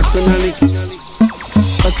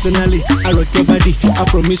 personally, I rock your body. I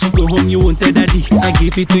promise you go home, you won't tell daddy. I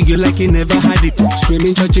give it to you like you never had it.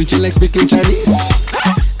 Screaming, churching, like speaking Chinese.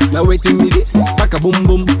 Now waiting me this, pack a boom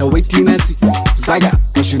boom. Now waiting I see Zaga,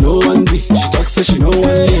 but she know one be. She talks so she know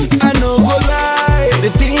one leave. I know go lie, the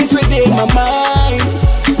things within my mind.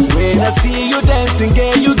 When I see you dancing,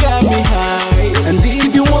 girl, you got me high. And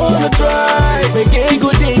if you wanna try, make a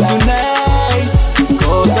good day tonight.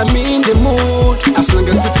 Cause I'm in the mood, as long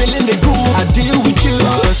as you're feeling the groove, I deal with you.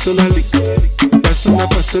 Personally,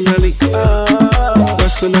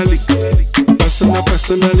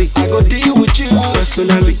 I go deal with you.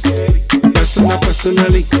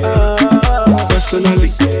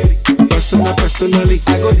 Personally,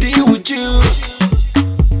 I go deal with you.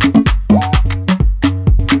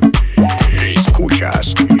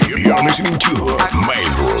 Escuchas, you're listening to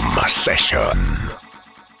Main Room Session.